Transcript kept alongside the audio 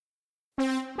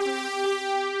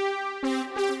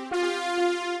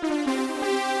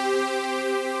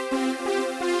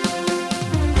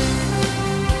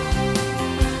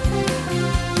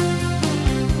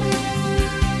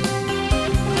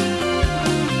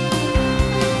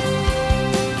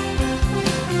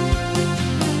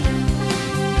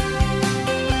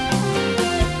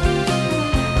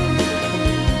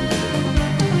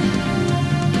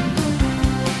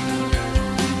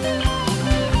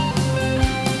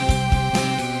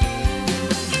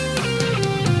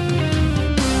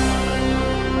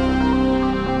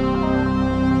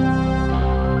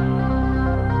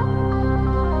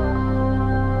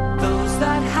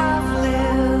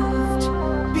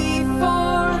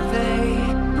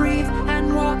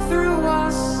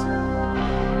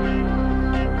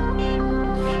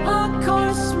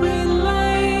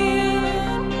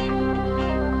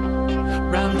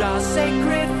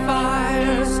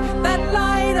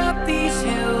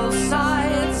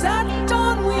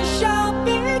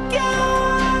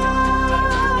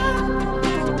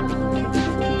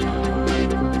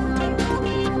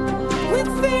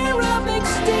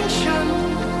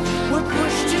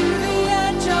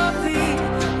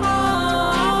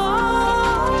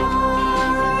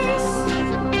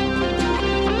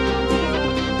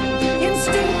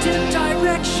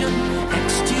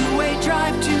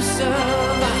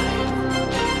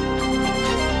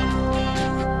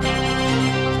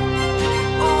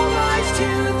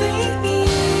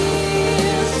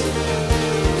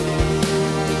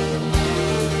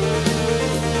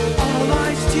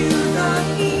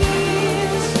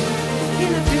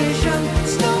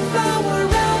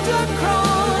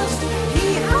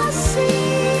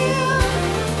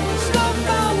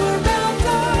Snowflower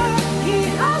elder, he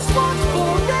has watched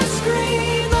for the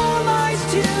screen. All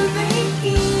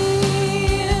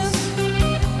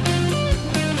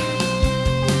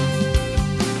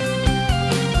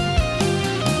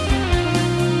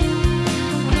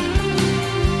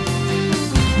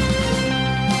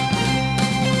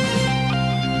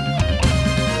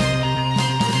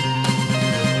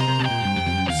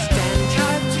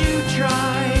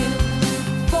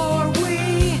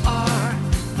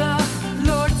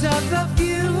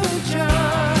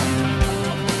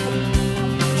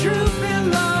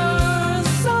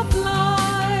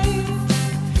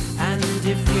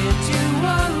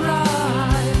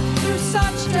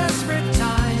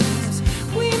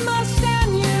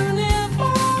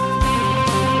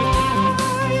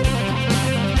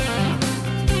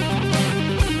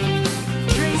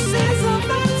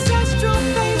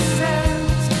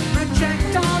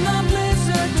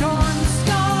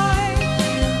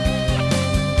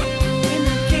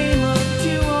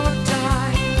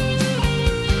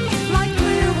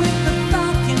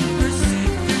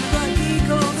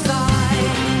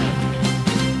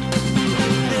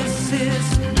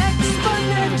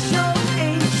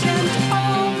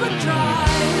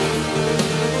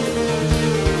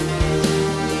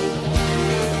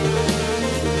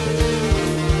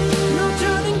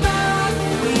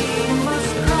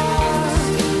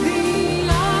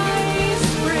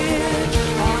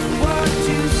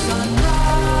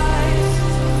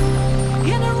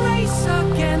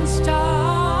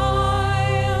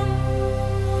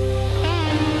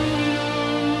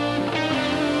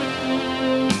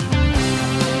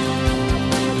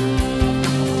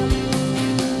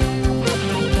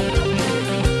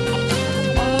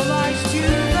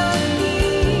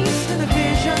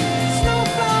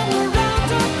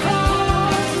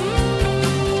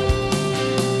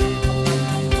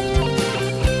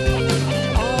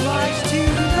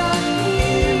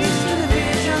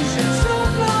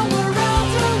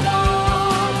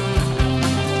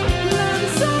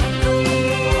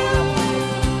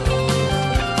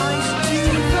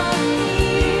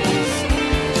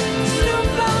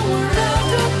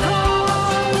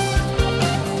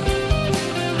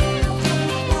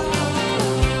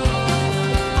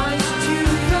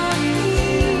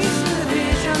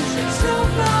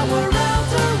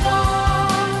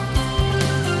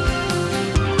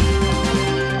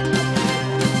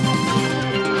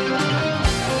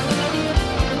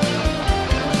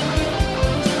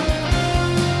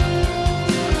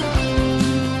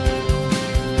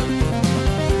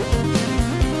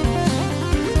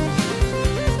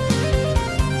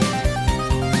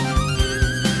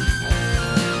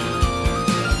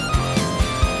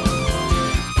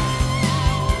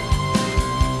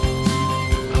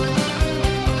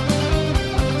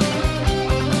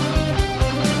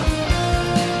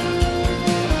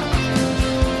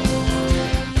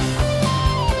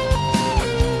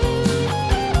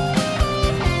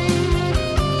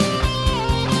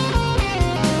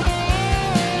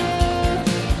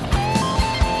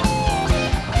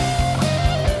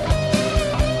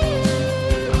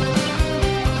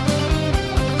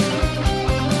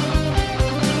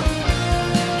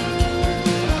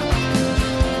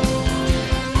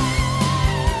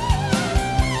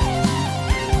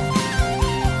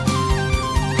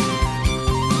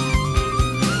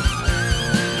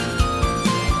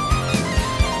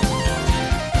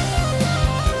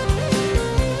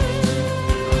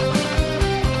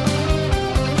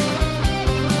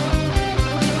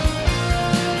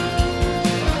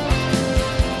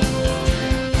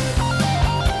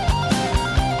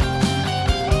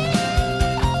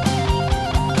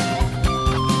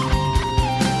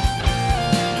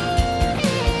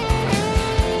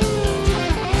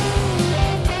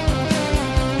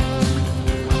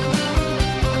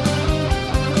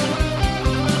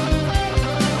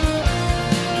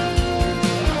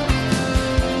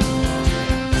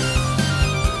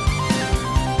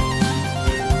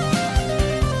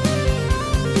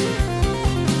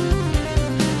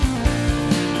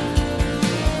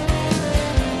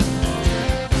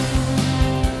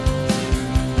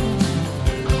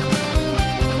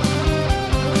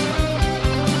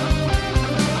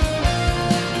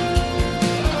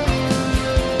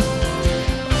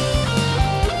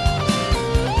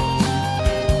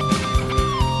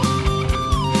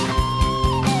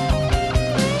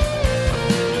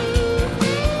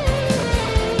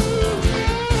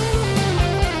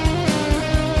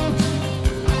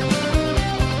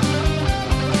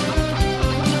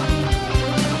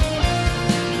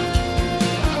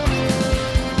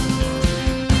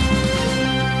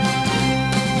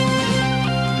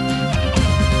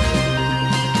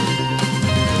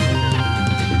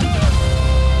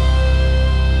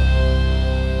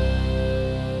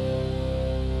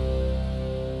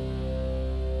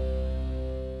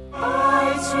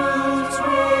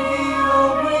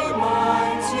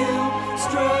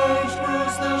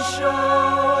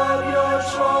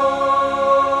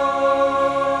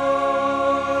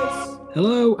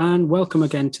Hello and welcome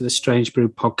again to the Strange Brew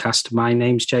podcast. My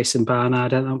name's Jason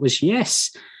Barnard and that was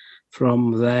Yes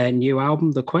from their new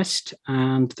album, The Quest,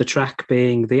 and the track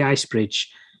being The Ice Bridge.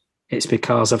 It's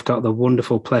because I've got the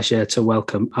wonderful pleasure to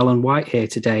welcome Alan White here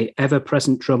today,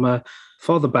 ever-present drummer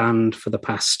for the band for the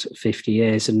past 50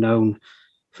 years and known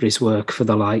for his work for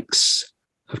the likes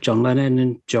of John Lennon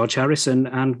and George Harrison,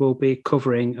 and we'll be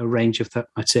covering a range of that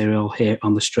material here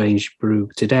on the Strange Brew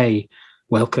today.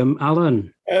 Welcome,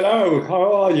 Alan. Hello,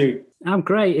 how are you? I'm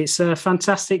great. It's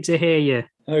fantastic to hear you.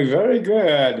 Oh, very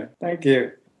good. Thank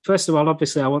you. First of all,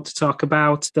 obviously, I want to talk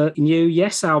about the new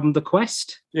Yes album, The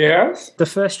Quest. Yes? The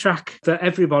first track that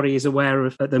everybody is aware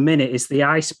of at the minute is The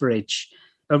Ice Bridge,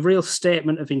 a real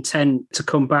statement of intent to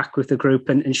come back with the group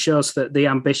and shows that the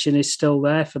ambition is still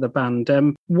there for the band.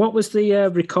 What was the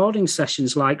recording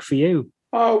sessions like for you?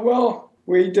 Oh, well,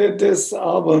 we did this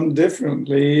album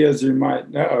differently, as you might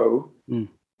know,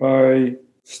 by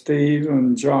Steve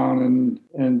and John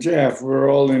and Jeff were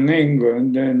all in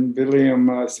England, and Billy and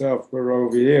myself were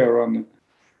over here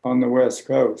on the West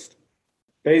Coast.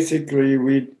 Basically,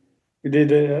 we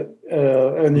did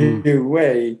a new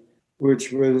way,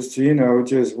 which was,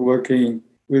 just working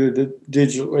with the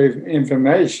digital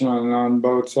information on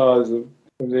both sides of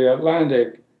the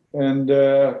Atlantic. And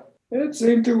it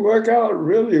seemed to work out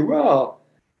really well.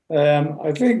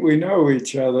 I think we know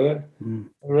each other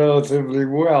relatively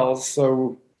well,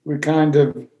 so we kind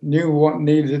of knew what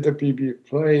needed to be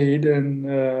played and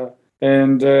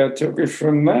took it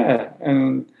from there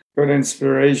and got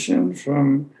inspiration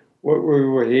from what we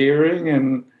were hearing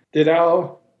and did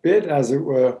our bit, as it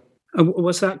were.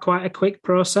 Was that quite a quick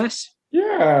process?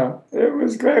 Yeah, it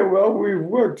was great. Well, we've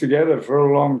worked together for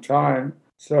a long time,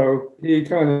 so he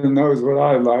kind of knows what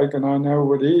I like and I know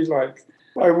what he likes.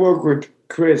 I work with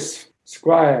Chris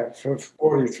Squire for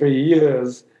 43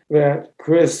 years. That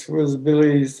Chris was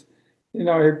Billy's,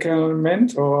 kind of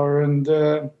mentor, and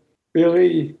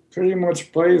Billy pretty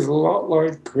much plays a lot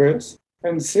like Chris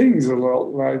and sings a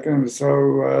lot like him.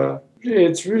 So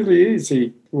it's really easy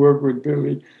to work with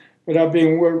Billy. But I've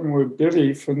been working with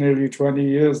Billy for nearly 20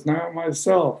 years now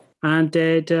myself. And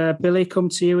did Billy come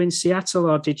to you in Seattle,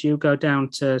 or did you go down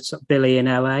to Billy in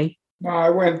LA? No, I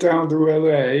went down to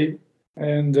LA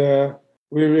and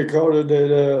we recorded at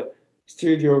a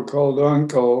studio called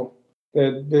Uncle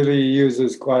that Billy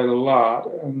uses quite a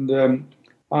lot. And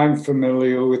I'm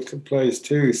familiar with the place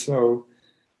too, so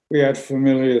we had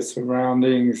familiar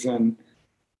surroundings and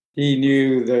he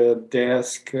knew the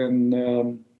desk and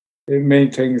it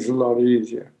made things a lot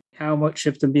easier. How much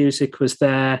of the music was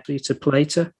there for you to play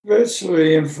to?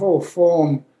 Virtually in full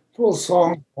song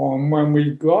form when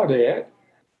we got it.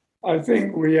 I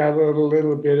think we had a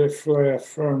little bit of flair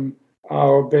from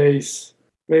our bass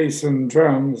and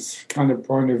drums kind of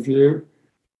point of view,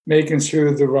 making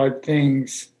sure the right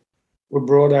things were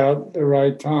brought out at the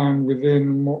right time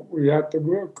within what we had to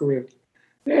work with.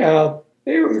 Yeah,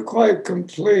 it was quite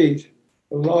complete,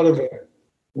 a lot of it,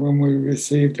 when we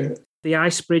received it. The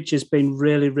Ice Bridge has been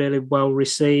really, really well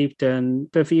received. And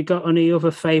have you got any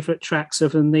other favourite tracks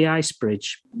other than The Ice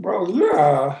Bridge? Well,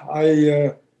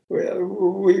 yeah,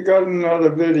 we got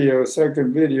another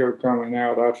second video coming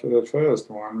out after the first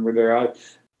one with I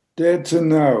Dare to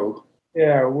Know.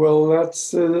 Yeah, well,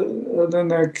 that's the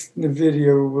next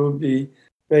video will be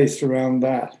based around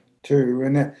that too.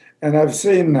 And I've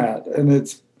seen that, and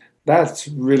that's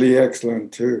really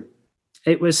excellent too.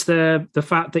 It was the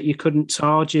fact that you couldn't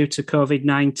tour due to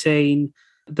COVID-19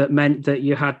 that meant that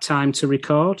you had time to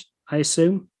record, I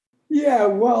assume? Yeah,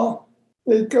 well,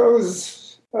 it goes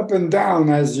up and down,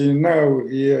 as you know,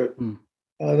 here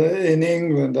in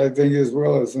England, I think, as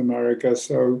well as America.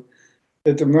 So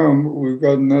at the moment, we've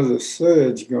got another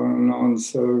surge going on.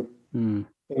 So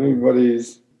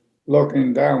everybody's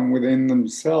locking down within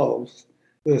themselves.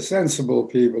 The sensible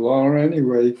people are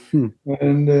anyway.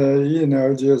 And,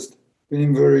 just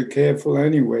being very careful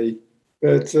anyway.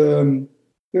 But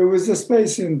there was a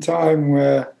space in time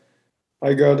where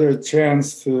I got a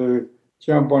chance to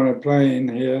jump on a plane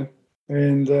here.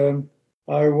 And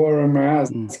I wore a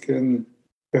mask and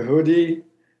a hoodie.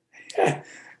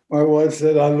 My wife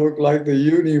said I looked like the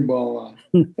Unabomber.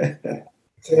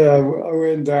 So I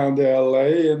went down to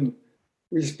LA and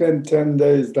we spent 10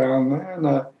 days down there. And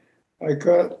I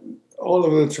got all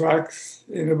of the tracks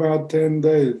in about 10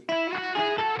 days.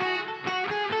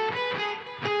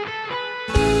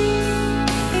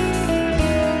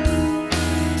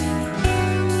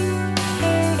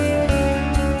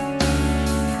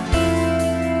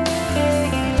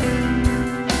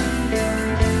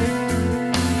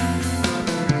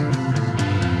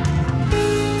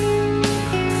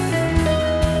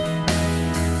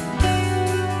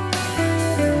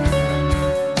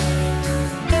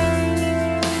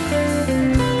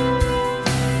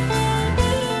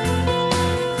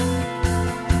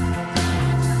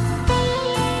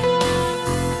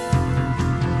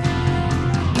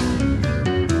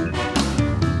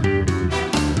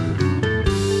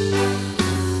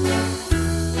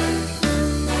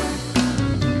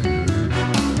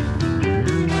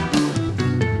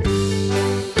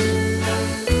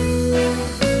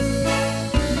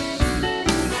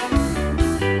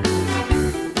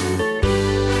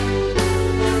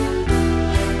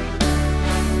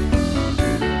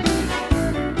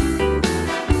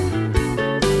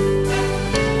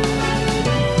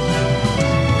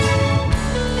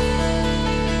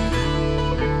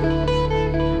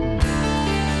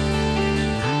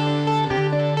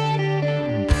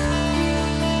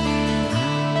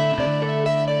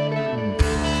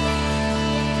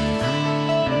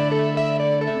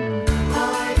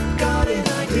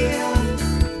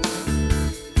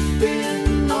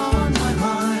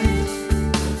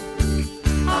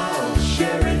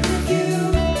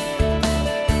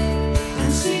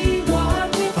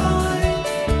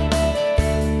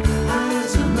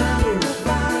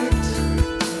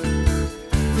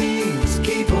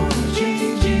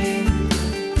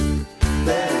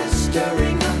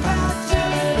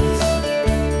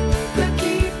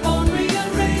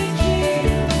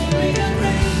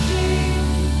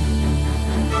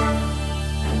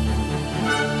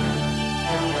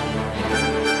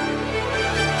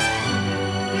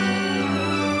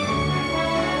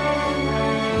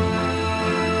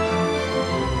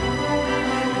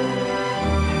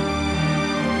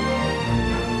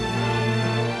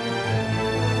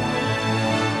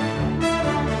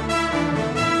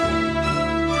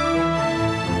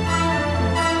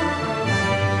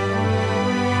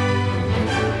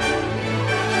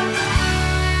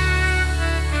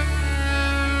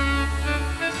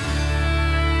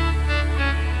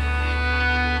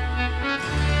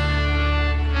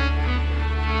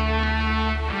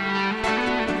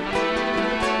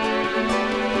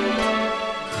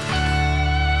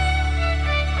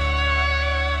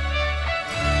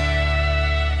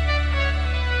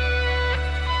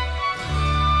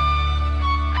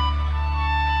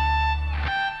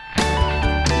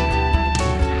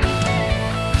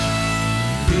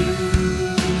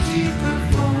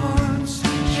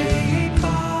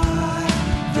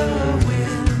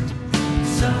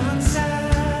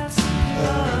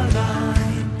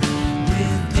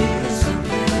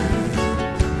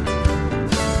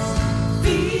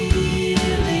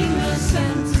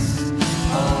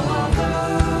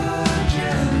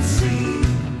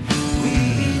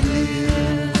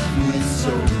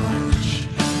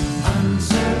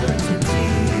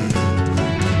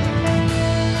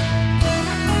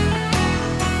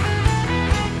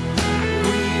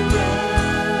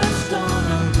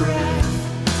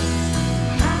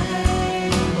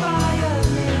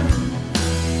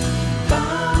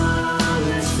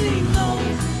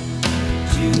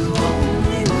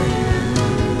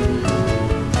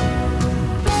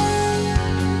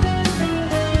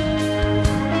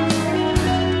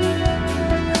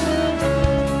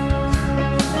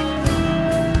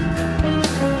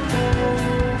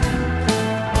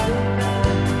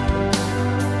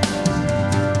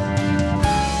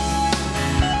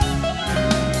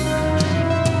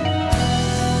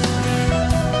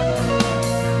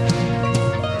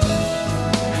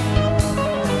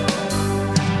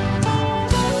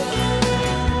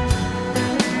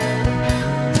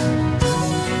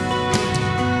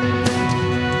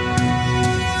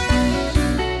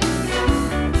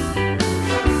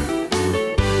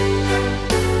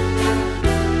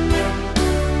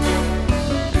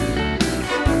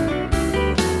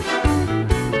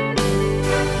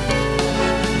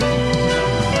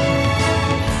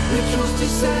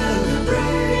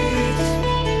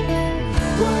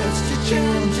 just a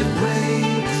change of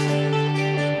ways.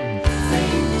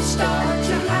 Things start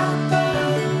to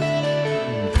happen.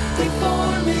 They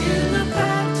form in a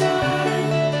pattern.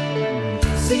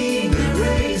 Seeing the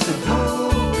rays of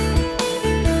hope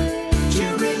to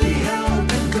really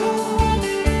help and cope.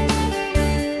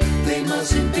 They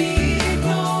mustn't be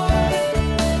ignored.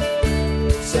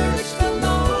 Search the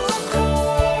lost chord.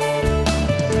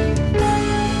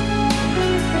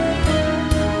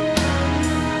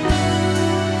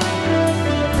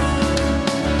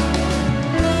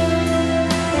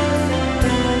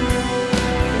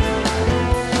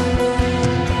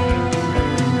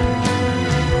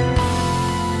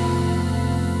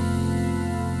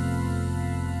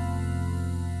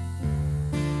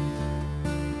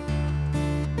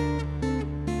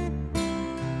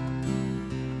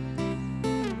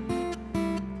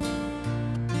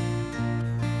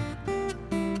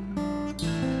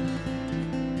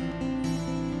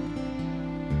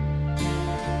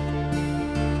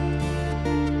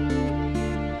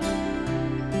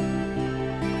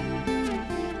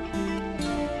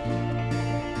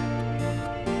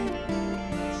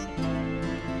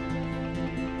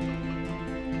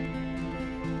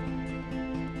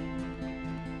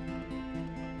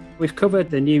 We've covered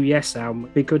the new Yes album.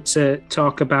 It'd be good to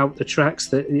talk about the tracks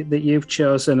that you've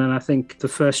chosen. And I think the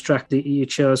first track that you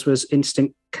chose was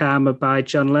Instant Karma by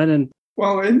John Lennon.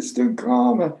 Well, Instant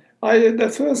Karma,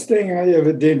 the first thing I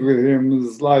ever did with him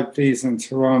was Live Peace in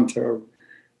Toronto,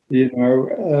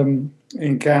 in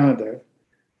Canada.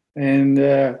 And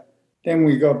then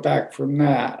we got back from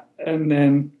that. And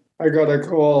then I got a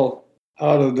call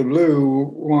out of the blue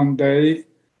one day,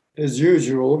 as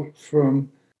usual,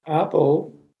 from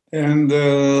Apple. And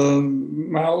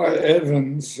Mal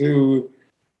Evans used to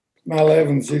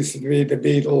be the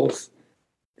Beatles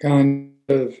kind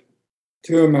of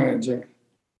tour manager.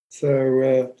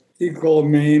 So he called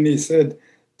me and he said,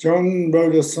 John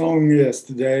wrote a song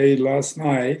last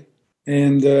night,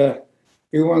 and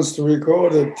he wants to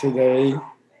record it today.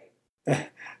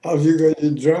 Have you got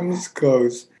your drums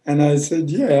close? And I said,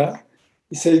 yeah.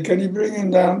 He said, can you bring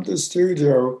him down to the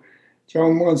studio?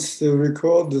 John wants to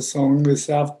record the song this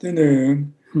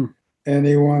afternoon, and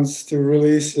he wants to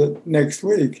release it next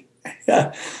week.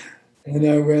 And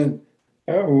I went,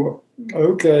 oh,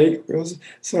 okay.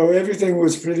 So everything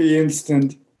was pretty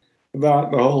instant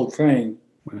about the whole thing,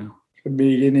 Wow. from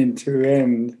beginning to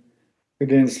end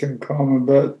with Instant Karma.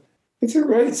 But it's a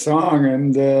great song,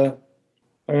 and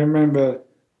I remember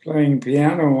playing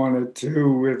piano on it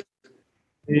too, with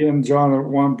he and John at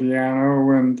one piano,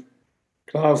 and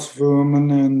Klaus Fuhrman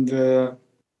and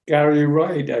Gary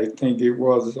Wright, I think it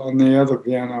was, on the other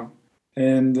piano,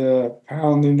 and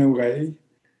pounding away.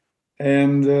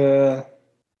 And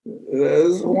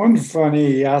there's one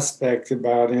funny aspect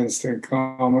about Instant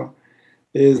Karma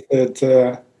is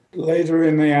that later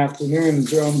in the afternoon,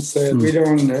 John said, we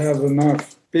don't have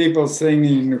enough people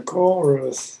singing the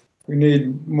chorus. We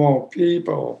need more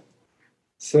people.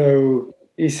 So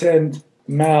he sent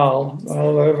Mal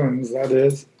Evans, that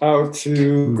is, out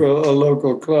to a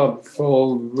local club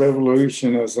called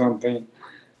Revolution or something.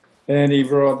 And he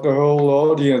brought the whole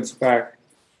audience back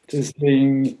to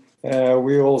sing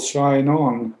We All Shine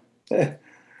On.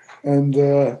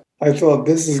 And I thought,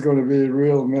 this is going to be a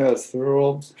real mess. They're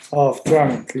all half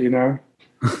drunk,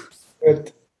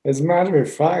 But as a matter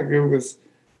of fact, we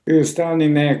were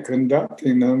standing there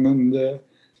conducting them, and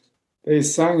they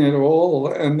sang it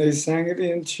all, and they sang it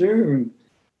in tune.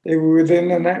 They were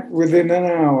within an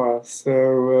hour,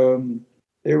 so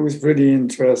it was pretty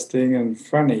interesting and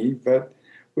funny. But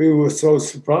we were so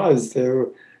surprised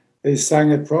they sang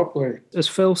it properly. There's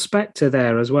Phil Spector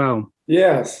there as well.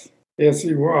 Yes,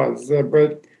 he was.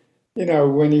 But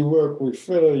when you work with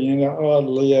Phil, you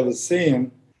hardly ever see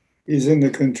him. He's in the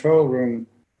control room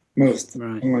most of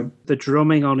the time. The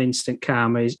drumming on Instant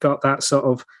Karma, he's got that sort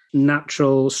of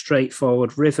natural,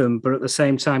 straightforward rhythm, but at the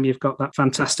same time, you've got that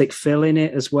fantastic fill in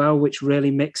it as well, which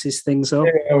really mixes things up.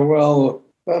 Yeah, well,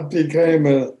 that became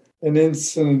an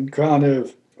instant kind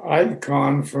of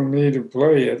icon for me to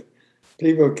play it.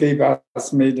 People keep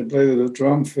asking me to play the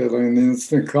drum fill in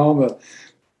Instant Karma.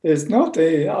 It's not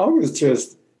I was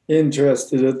just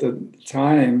interested at the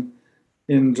time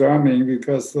in drumming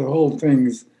because the whole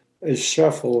thing's a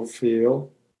shuffle feel,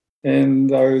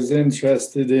 and I was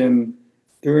interested in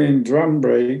doing drum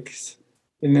breaks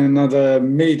in another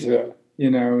meter,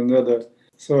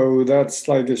 so that's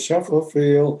like a shuffle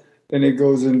feel, then it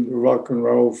goes into rock and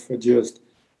roll for just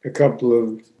a couple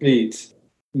of beats,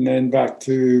 and then back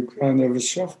to kind of a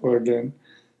shuffle again.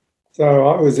 So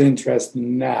I was interested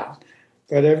in that.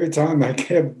 But every time I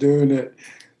kept doing it,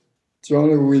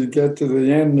 Johnny would get to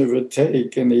the end of a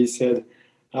take and he said,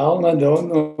 Alan, I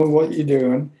don't know what you're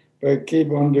doing, but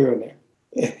keep on doing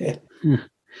it.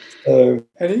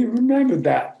 And he remembered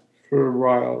that for a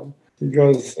while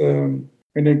because when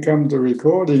it come to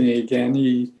recording again,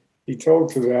 he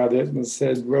talked about it and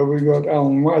said, well, we got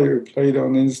Alan White who played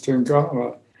on Instant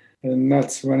Karma, and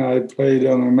that's when I played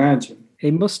on Imagine. He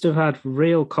must have had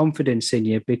real confidence in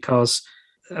you because,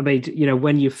 I mean, you know,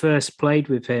 when you first played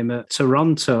with him at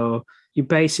Toronto, you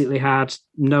basically had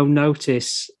no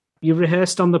notice. You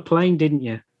rehearsed on the plane, didn't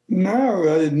you? No,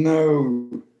 I had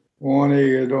no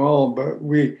warning at all, but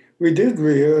we did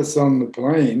rehearse on the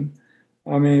plane.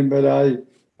 I mean, but I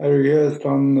rehearsed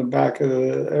on the back of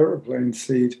the airplane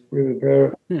seat with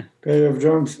a pair of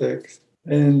drumsticks.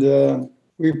 And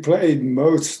we played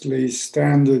mostly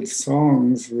standard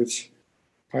songs, which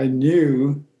I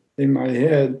knew in my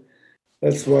head.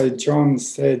 That's why John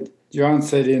said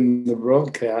in the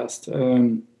broadcast,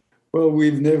 well,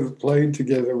 we've never played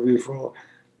together before,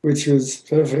 which was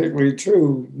perfectly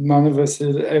true. None of us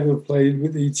had ever played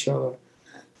with each other.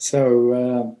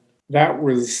 So that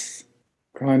was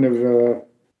kind of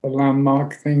a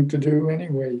landmark thing to do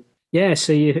anyway. Yeah,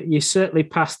 so you certainly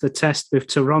passed the test with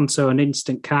Toronto and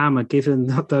Instant Karma, given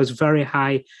those very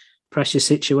high pressure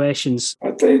situations.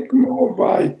 I think more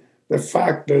by the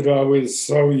fact that I was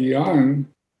so young.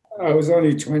 I was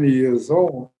only 20 years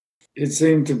old. It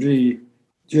seemed to be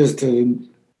just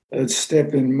a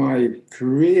step in my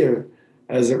career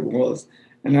as it was.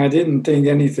 And I didn't think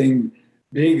anything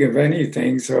big of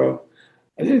anything, so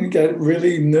I didn't get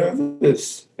really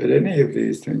nervous at any of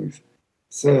these things.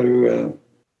 So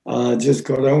I just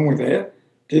got on with it,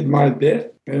 did my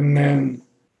bit, and then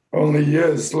only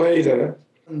years later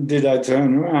did I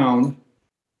turn around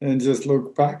and just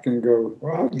look back and go,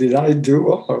 wow, did I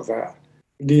do all of that?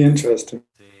 Pretty interesting.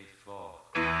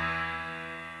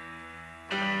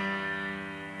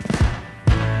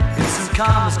 Instant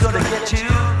Karma's gonna get you,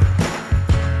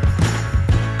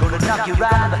 gonna knock you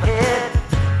right in the head.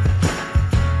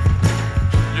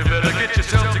 You better get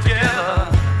yourself together,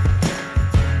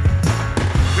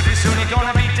 pretty soon you're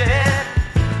gonna be dead.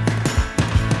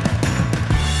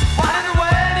 What in the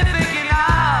world you thinking of?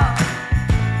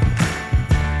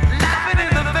 Laughing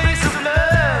in the face of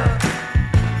love.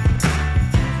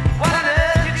 What on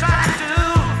earth you trying to do?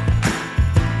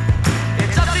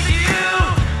 It's up to you,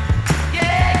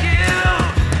 yeah, you.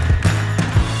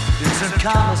 Instant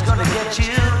Karma's gonna get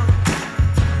you,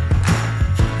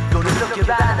 gonna look you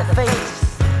right in the face.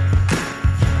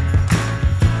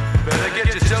 Better get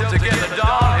yourself together,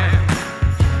 darling.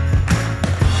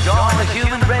 Join the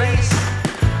human race.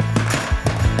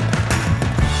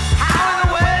 How in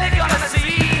the world you gonna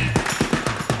see?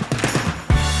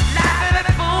 Laughing at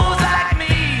fools like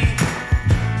me.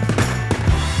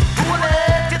 Who on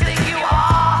earth do you think you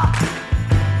are?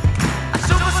 A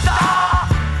superstar?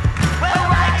 Well,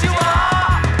 right you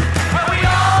are.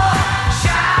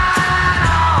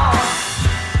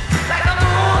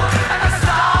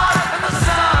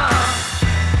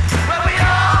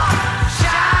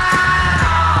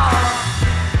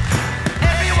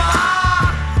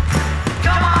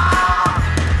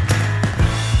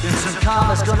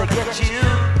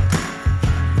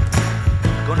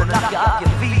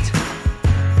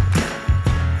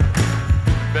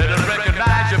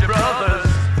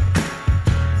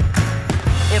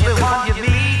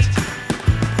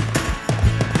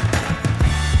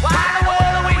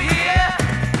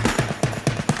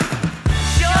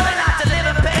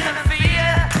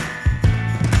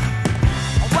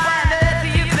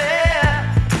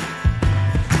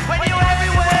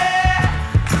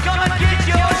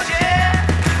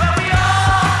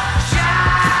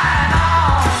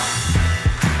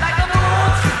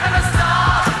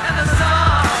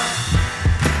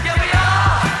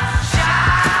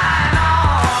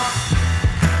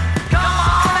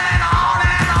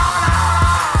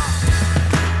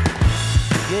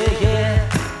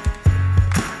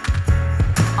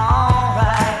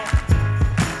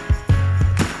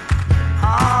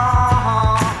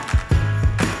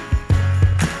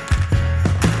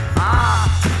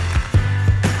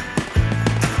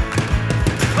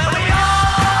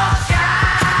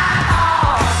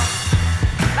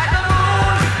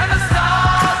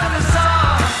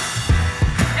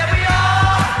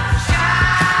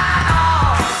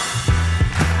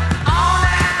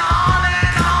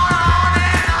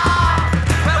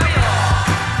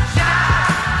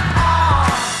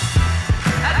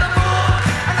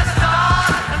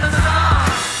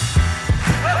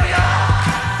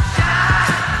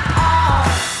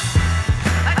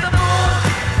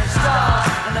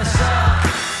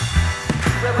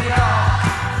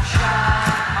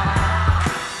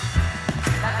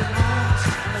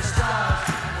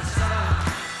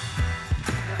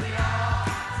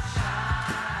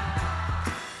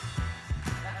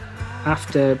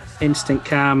 after Instant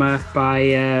Karma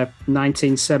by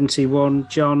 1971,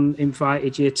 John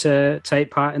invited you to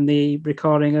take part in the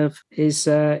recording of his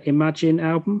Imagine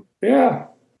album. Yeah,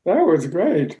 that was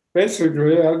great.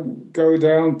 Basically, I'd go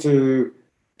down to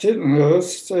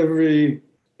Tittenhurst every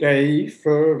day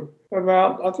for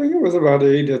about, I think it was about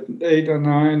 8 or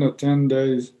 9 or 10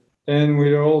 days. And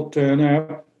we'd all turn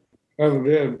up, have a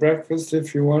bit of breakfast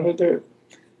if you wanted it.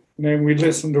 And then we'd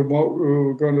listen to what we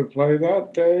were going to play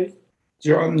that day.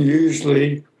 John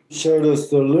usually showed us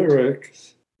the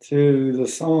lyrics to the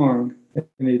song,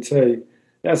 and he'd say,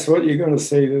 that's what you're going to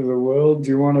say to the world. Do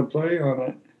you want to play on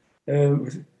it? It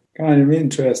was kind of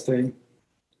interesting.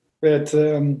 But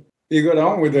you got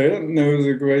on with it, and there was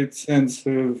a great sense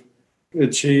of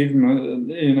achievement,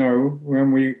 you know,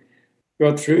 when we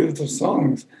got through the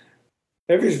songs.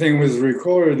 Everything was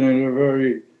recorded in a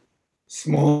very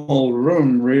small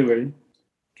room, really.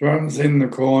 Drums in the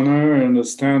corner and a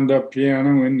stand-up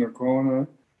piano in the corner.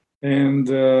 And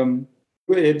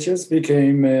it just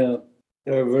became a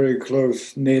very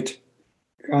close-knit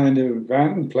kind of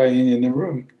band playing in the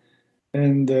room.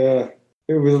 And it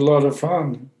was a lot of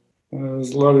fun. There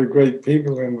was a lot of great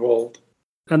people involved.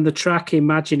 And the track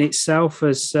Imagine itself,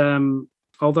 as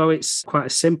although it's quite a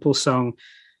simple song,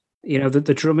 you know, that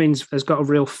the drumming has got a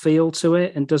real feel to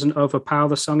it and doesn't overpower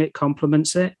the song, it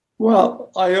complements it.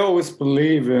 Well, I always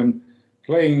believe in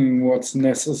playing what's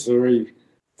necessary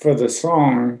for the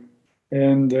song,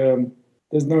 and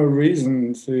there's no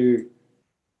reason to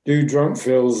do drum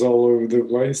fills all over the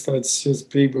place. That's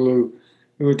just people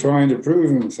who are trying to prove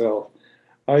themselves.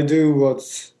 I do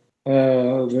what's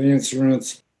the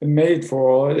instruments are made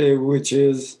for, which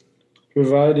is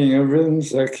providing a rhythm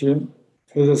section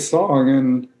for the song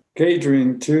and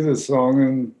catering to the song,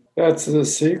 and that's the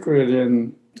secret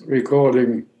in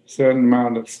recording a certain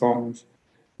amount of songs,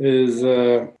 is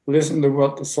listen to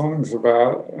what the song's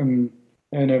about and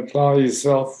apply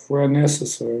yourself where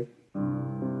necessary.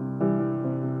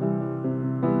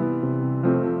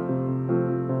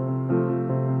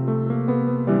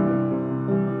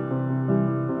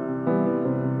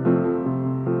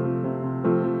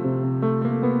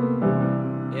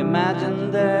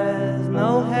 Imagine there's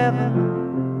no heaven.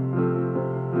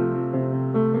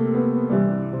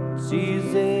 See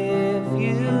as if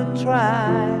you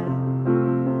try.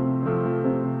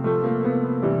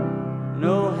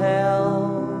 No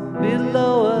hell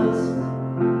below us.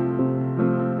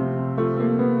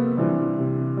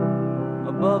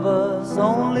 Above us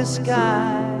only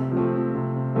sky.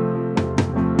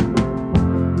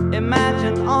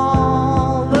 Imagine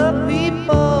all the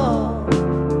people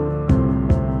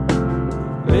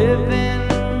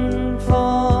living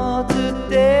for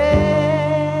today.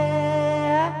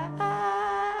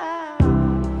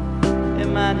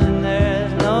 Imagine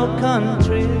there's no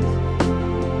countries.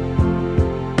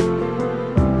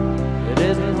 It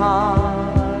isn't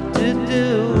hard to do.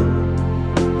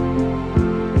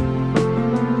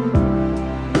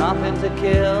 Nothing to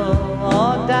kill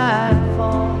or die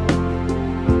for,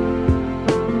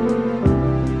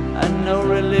 and no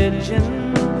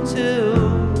religion too.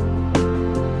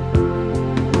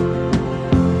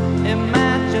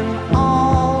 Imagine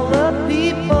all the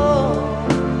people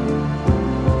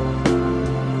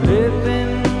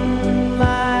living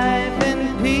life in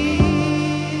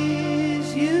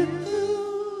peace.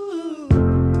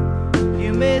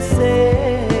 You may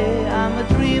say I'm a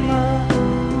dreamer,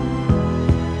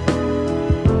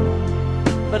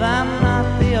 but I'm not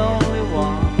the only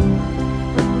one.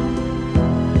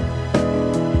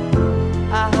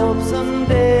 I hope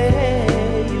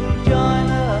someday you'll join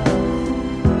us,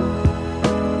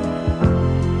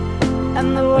 and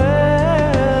the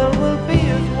world will be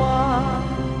as one.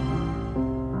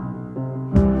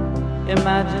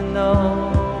 Imagine no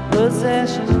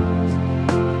possessions.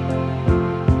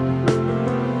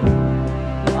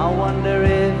 I wonder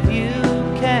if you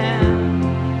can.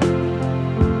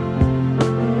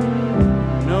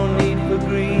 No need for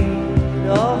greed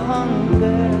or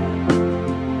hunger,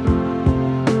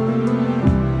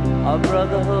 or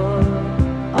brotherhood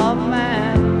of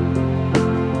man.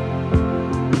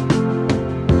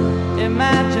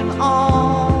 Imagine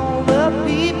all the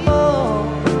people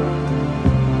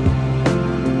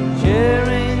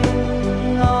sharing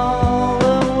all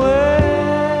the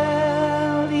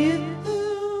world. You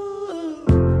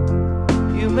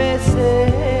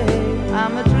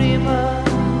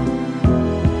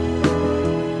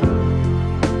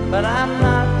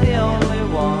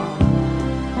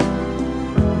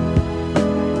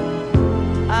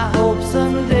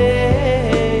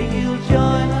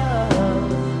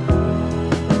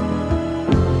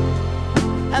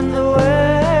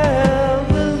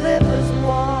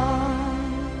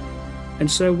And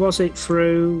so was it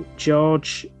through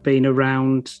George being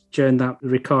around during that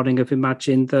recording of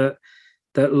Imagine that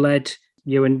led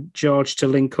you and George to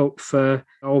link up for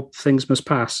All Things Must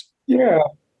Pass? Yeah.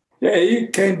 Yeah, he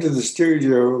came to the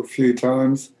studio a few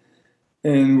times,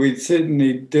 and we'd sit and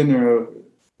eat dinner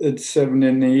at 7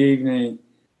 in the evening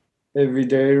every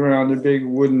day around a big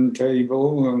wooden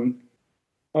table. And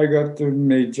I got to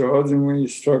meet George, and we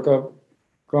struck up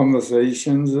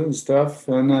conversations and stuff.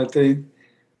 And I think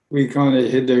we kind of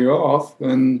hit it off.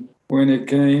 And when it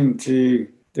came to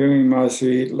doing My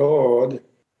Sweet Lord,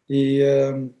 he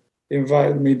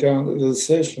invited me down to the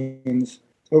sessions.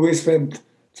 So we spent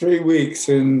 3 weeks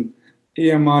in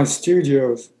EMI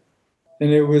studios,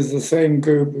 and it was the same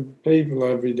group of people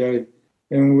every day.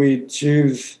 And we'd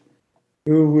choose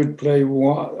who would play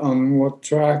what on what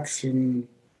tracks. And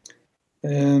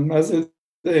as it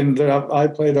ended up, I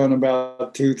played on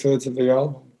about 2/3 of the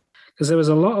album. Because there was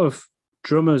a lot of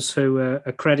drummers who were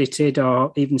accredited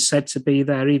or even said to be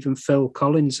there, even Phil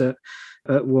Collins at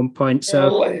one point.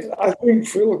 So I think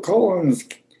Phil Collins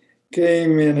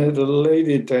came in at a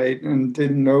later date and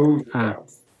didn't know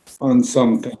on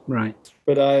something. Right.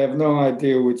 But I have no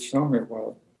idea which song it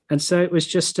was. And so it was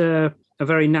just a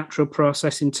very natural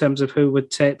process in terms of who would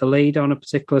take the lead on a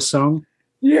particular song?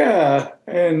 Yeah,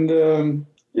 and,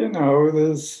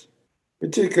 there's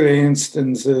particular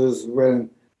instances when,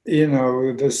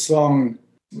 the song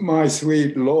My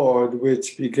Sweet Lord,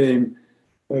 which became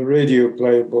a radio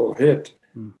playable hit,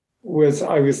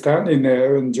 I was standing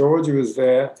there and George was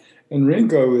there and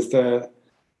Ringo was there.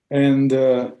 And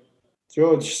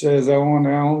George says, I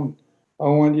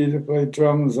want you to play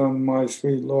drums on My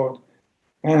Sweet Lord.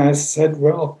 And I said,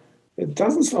 well, it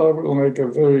doesn't sound like a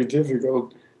very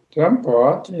difficult drum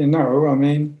part, and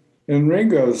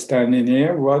Ringo's standing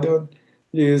here, why don't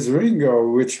you use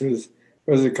Ringo, which was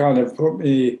it kind of put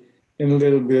me in a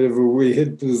little bit of a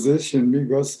weird position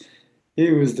because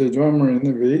he was the drummer in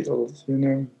the Beatles,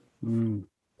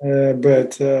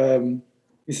 But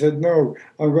he said, no,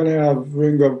 I'm going to have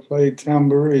Ringo play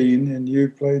tambourine and you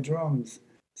play drums.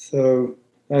 So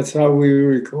that's how we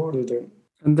recorded it.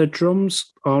 And the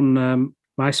drums on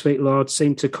My Sweet Lord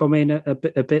seemed to come in a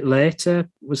bit later.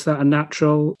 Was that a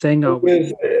natural thing?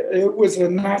 It was a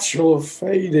natural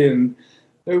fade-in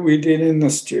that we did in the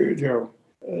studio.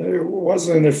 It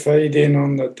wasn't a fade-in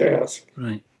on the desk.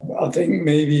 Right. I think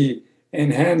maybe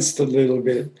enhanced a little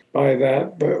bit by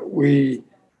that, but we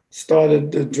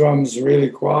started the drums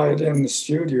really quiet in the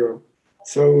studio.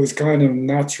 So it was kind of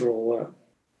natural.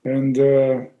 And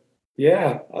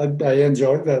I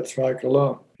enjoyed that track a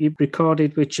lot. You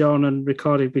recorded with John and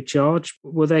recorded with George.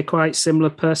 Were they quite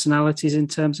similar personalities in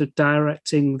terms of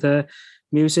directing the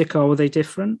music, or were they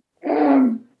different?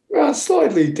 Well,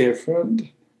 slightly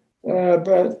different,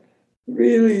 but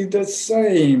really the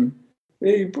same.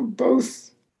 They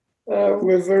both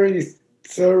were very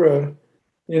thorough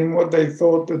in what they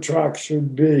thought the track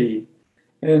should be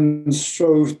and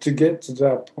strove to get to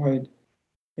that point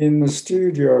in the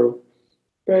studio.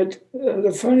 But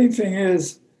the funny thing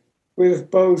is, with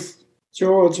both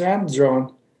George and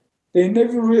John, they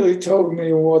never really told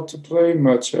me what to play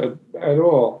much at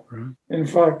all. Right. In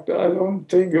fact, I don't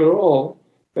think at all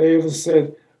they ever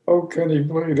said, oh, can you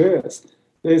play this?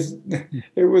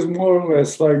 It was more or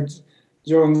less like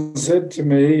John said to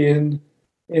me in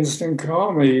Instant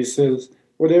Karma, he says,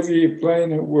 whatever you're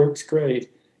playing, it works great.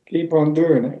 Keep on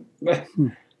doing it.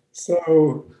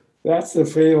 So that's the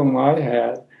feeling I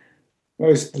had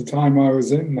most of the time I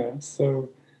was in there. So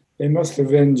they must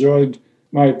have enjoyed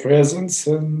my presence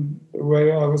and the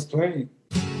way I was playing.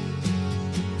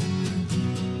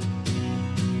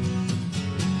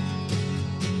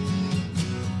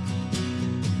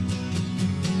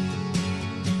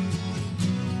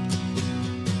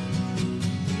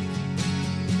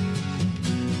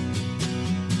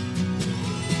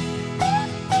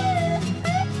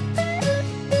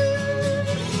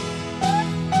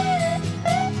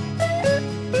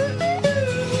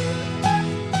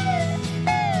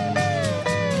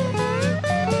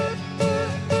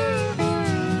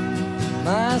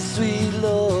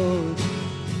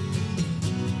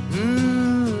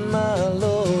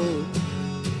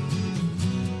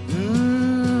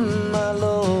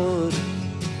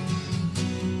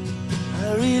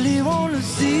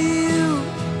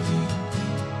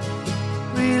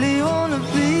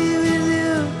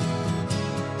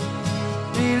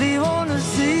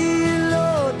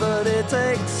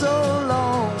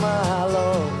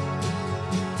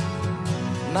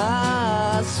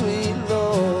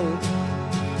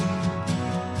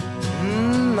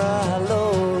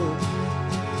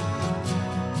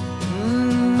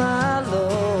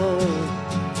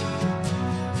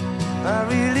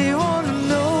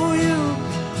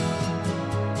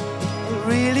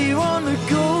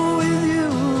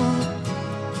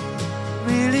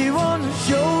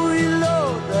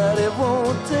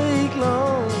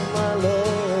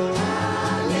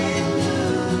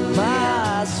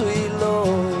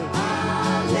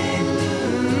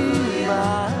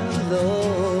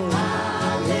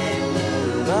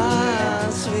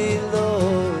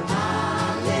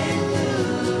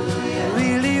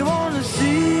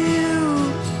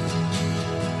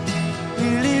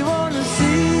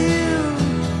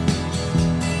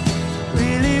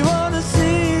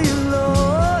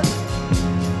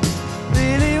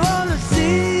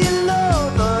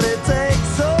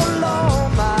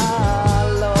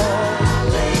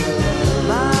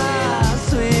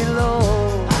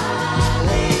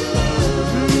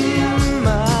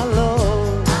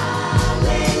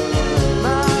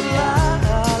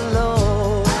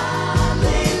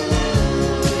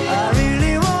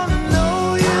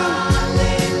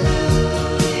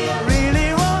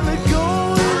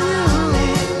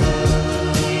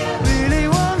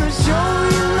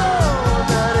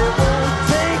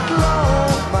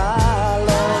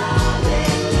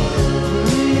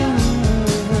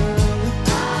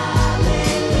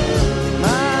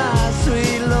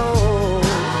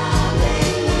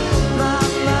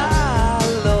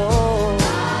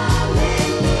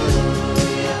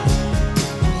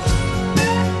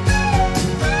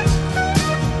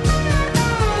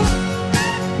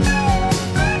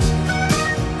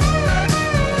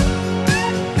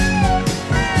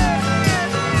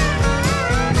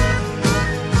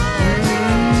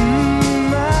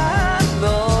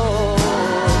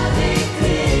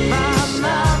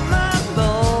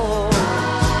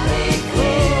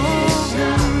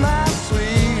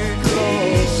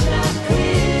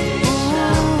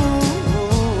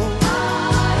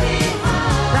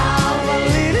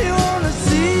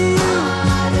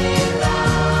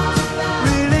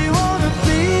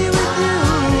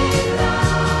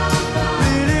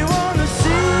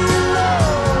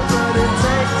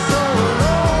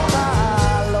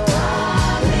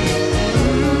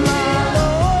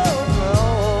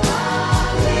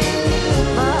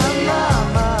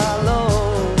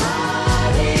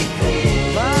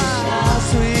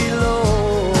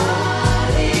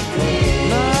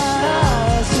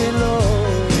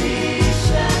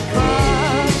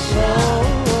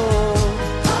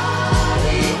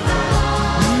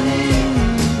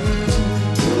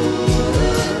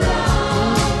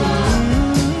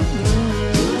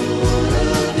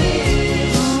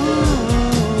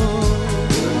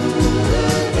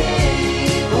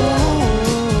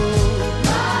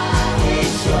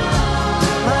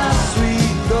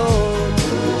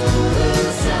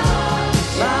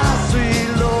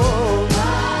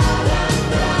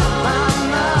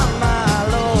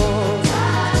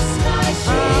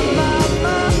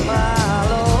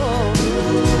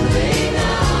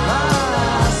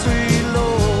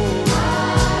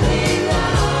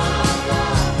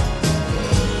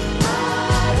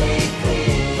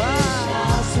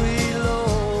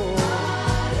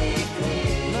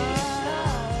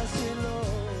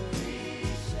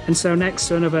 And so next,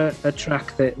 another a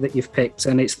track that you've picked,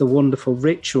 and it's the wonderful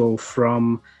Ritual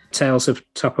from Tales of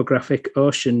Topographic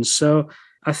Oceans. So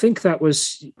I think that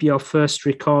was your first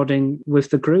recording with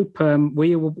the group. Were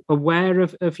you aware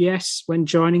of Yes when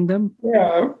joining them?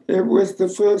 Yeah, it was the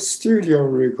first studio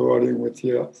recording with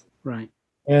Yes. Right.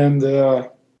 And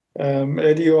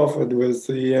Eddie Offord was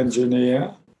the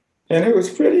engineer. And it was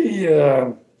pretty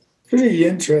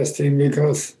interesting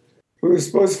because it was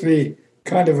supposed to be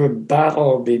kind of a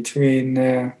battle between,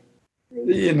 like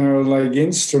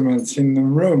instruments in the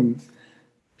room.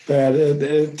 But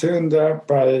it turned out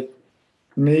by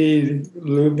me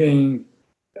looping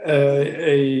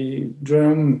a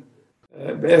drum,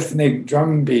 ethnic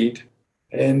drum beat,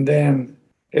 and then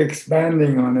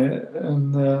expanding on it.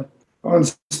 And on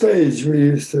stage, we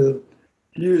used to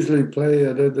usually play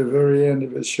it at the very end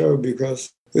of a show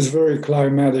because it was very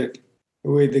climatic,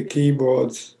 the way the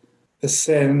keyboards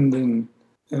ascend and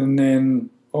then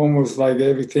almost like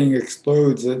everything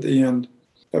explodes at the end.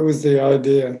 That was the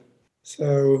idea.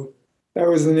 So that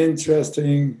was an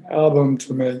interesting album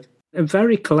to make. And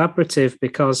very collaborative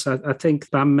because I think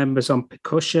band members on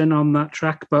percussion on that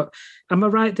track. But am I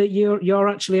right that you're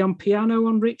actually on piano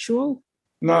on Ritual?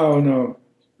 No.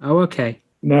 Oh, okay.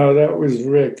 No, that was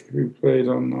Rick who played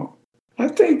on that. I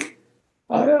think,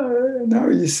 now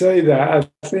you say that,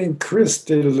 I think Chris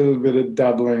did a little bit of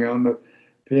dabbling on the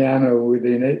piano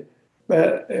within it.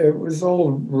 But it was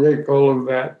all Rick, all of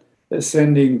that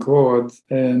ascending chords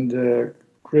and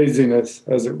craziness,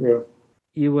 as it were.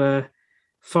 You were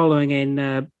following in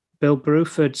Bill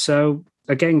Bruford, so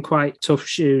again, quite tough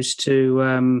shoes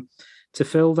to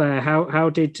fill there. How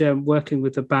did working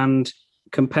with the band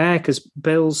compare? Because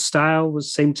Bill's style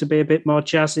seemed to be a bit more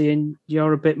jazzy, and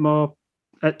you're a bit more,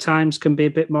 at times, can be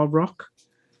a bit more rock.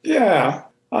 Yeah,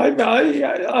 I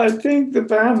think the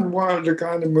band wanted to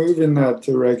kind of move in that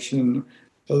direction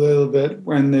a little bit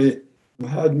when they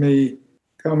had me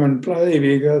come and play,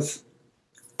 because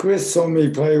Chris saw me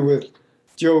play with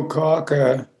Joe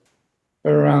Cocker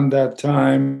around that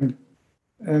time.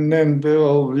 And then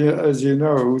Bill, as you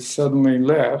know, suddenly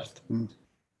left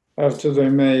after they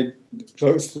made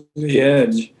Close to the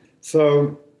Edge.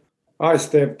 So I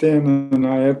stepped in and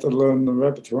I had to learn the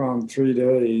repertoire in 3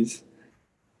 days.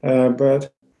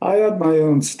 But I had my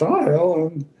own style,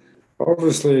 and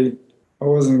obviously I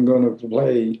wasn't going to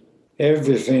play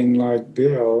everything like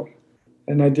Bill.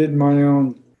 And I did my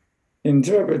own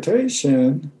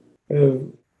interpretation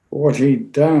of what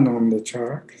he'd done on the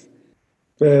track.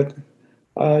 But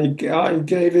I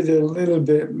gave it a little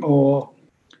bit more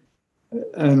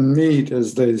meat,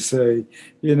 as they say,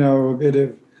 a bit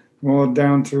of more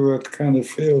down-to-earth kind of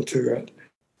feel to it.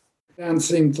 Dan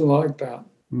seemed to like that.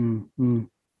 Mm-hmm.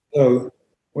 So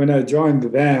when I joined the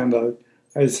band,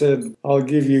 I said, I'll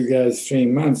give you guys 3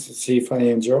 months to see if I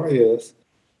enjoy this.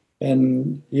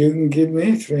 And you can give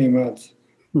me 3 months.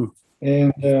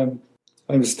 And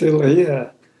I'm still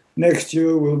here. Next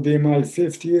year will be my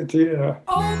 50th year.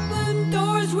 Open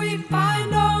doors, we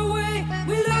find our way.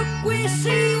 We look, we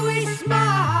see, we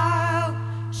smile.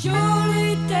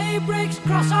 Surely day breaks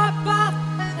cross our path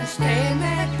and stay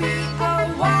maybe a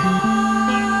while.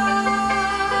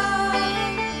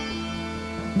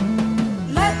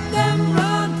 Let them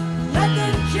run, let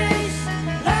them chase,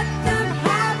 let them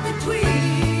have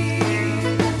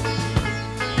between.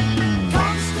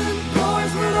 Constant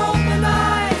doors with open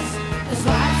eyes, as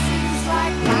life seems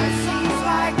like a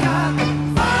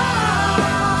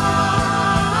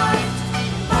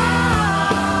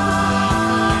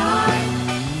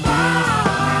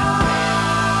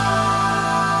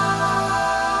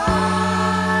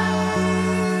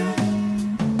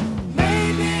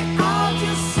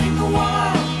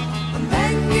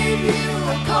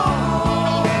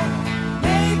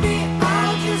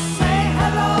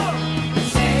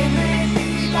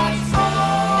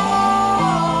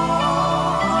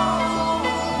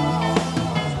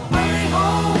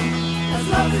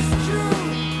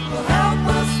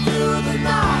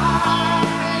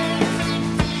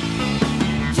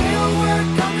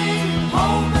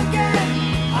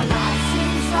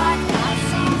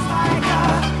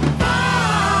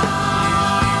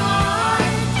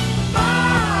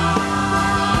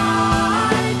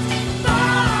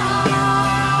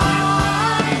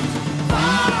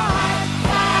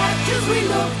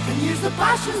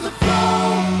passions that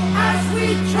flow as we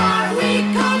try, we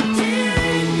continue.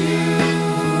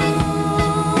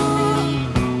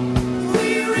 We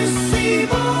receive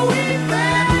or we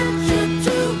venture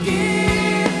to give.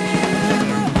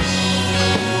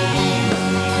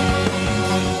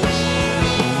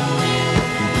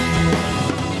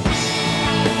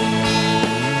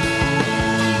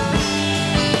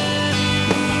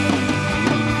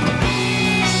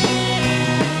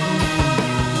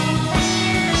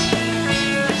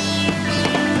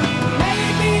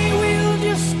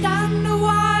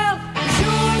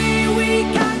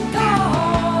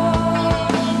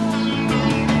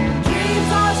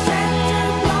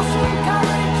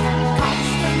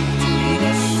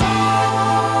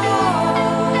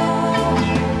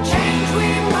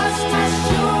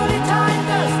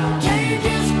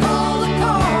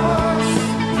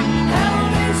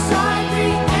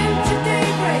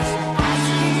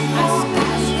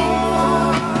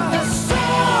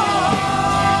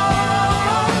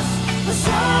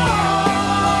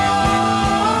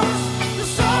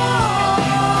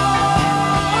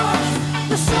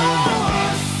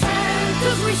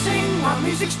 Our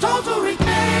music's totally clean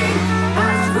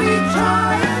as we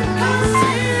try and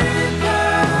consider.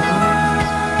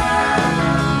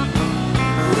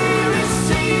 We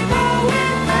receive all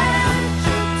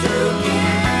invention to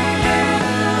give.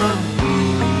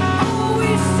 All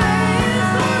we say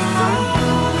is our soul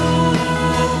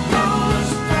goes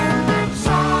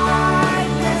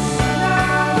inside listener.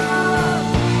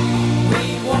 We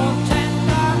won't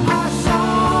tender our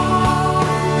song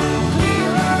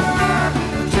clearer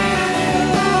till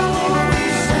we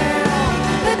say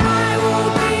that I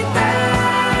will be there,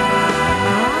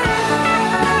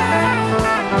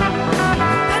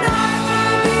 and I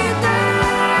will be there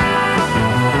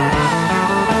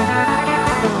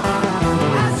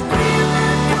as clearer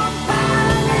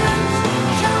companions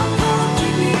shall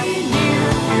continue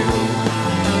near you.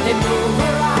 They move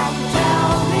around,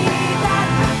 tell me that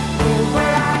move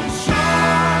around,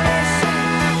 sure listen,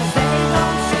 'cause they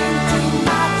don't seem to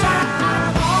matter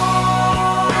at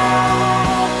all, at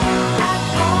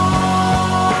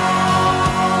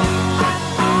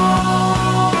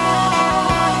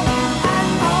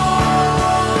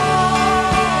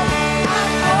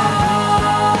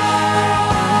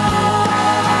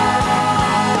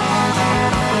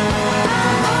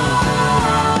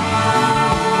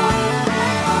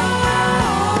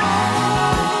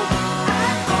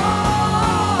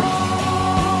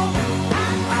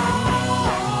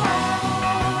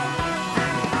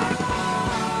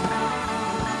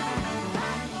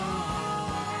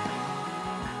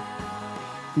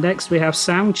Next, we have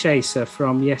Sound Chaser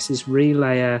from Yes's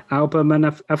Relayer album, and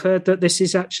I've heard that this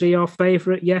is actually your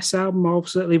favourite Yes album, or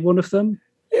certainly one of them.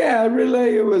 Yeah,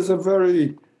 Relayer was a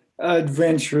very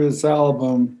adventurous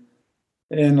album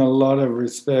in a lot of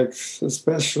respects,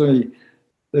 especially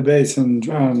the bass and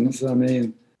drums. I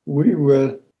mean, we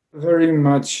were very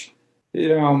much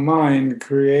in our mind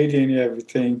creating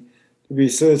everything, to be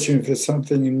searching for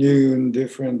something new and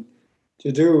different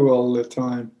to do all the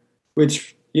time,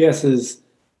 which Yes has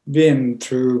been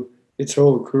through its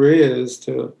whole career, is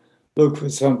to look for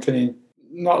something,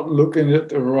 not looking at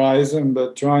the horizon,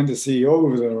 but trying to see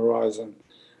over the horizon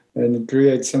and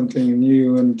create something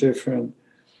new and different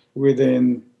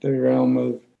within the realm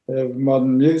of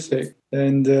modern music.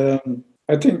 And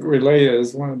I think Relayer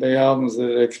is one of the albums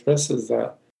that expresses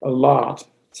that a lot.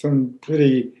 Some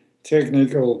pretty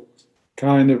technical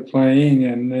kind of playing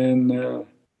and then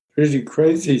pretty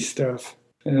crazy stuff.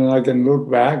 And I can look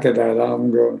back at that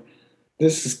album going,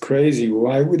 this is crazy.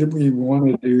 Why would we want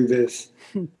to do this,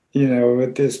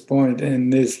 at this point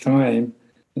in this time?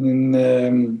 And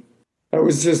that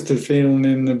was just the feeling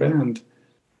in the band.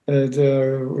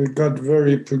 We got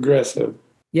very progressive.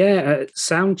 Yeah,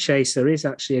 Sound Chaser is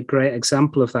actually a great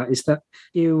example of that. Is that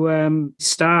you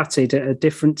started at a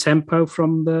different tempo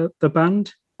from the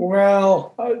band?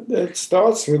 Well, it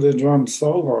starts with a drum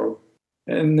solo.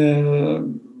 And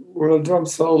drum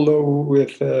solo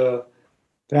with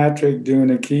Patrick doing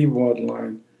a keyboard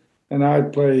line. And I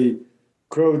play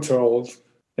Crow-Toll.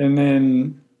 And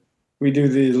then we do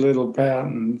these little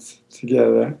patterns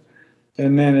together.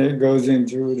 And then it goes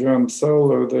into a drum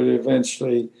solo that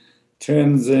eventually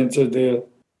turns into the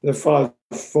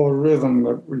 5/4 rhythm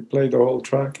that we play the whole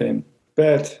track in.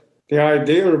 But the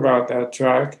idea about that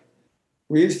track,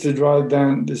 we used to drive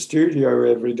down to the studio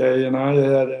every day, and I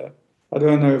had I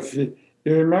don't know if you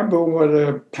remember what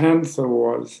a Panther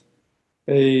was,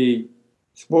 a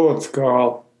sports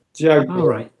car, Jaguar. All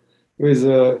right. It was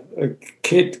a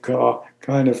kit car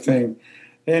kind of thing.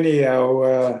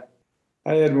 Anyhow,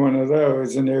 I had one of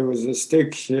those, and it was a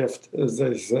stick shift, as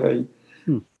they say.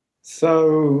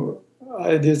 So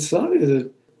I decided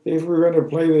that if we're going to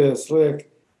play this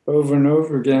lick over and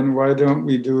over again, why don't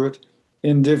we do it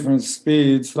in different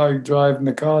speeds, like driving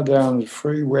the car down the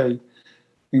freeway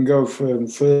and go from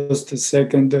first to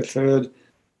second to third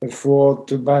to fourth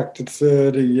to back to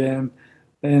third again.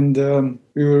 And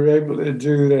we were able to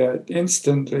do that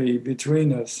instantly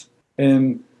between us.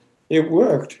 And it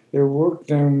worked. It worked,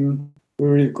 and we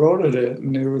recorded it,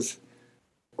 and it was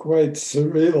quite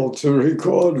surreal to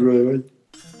record, really.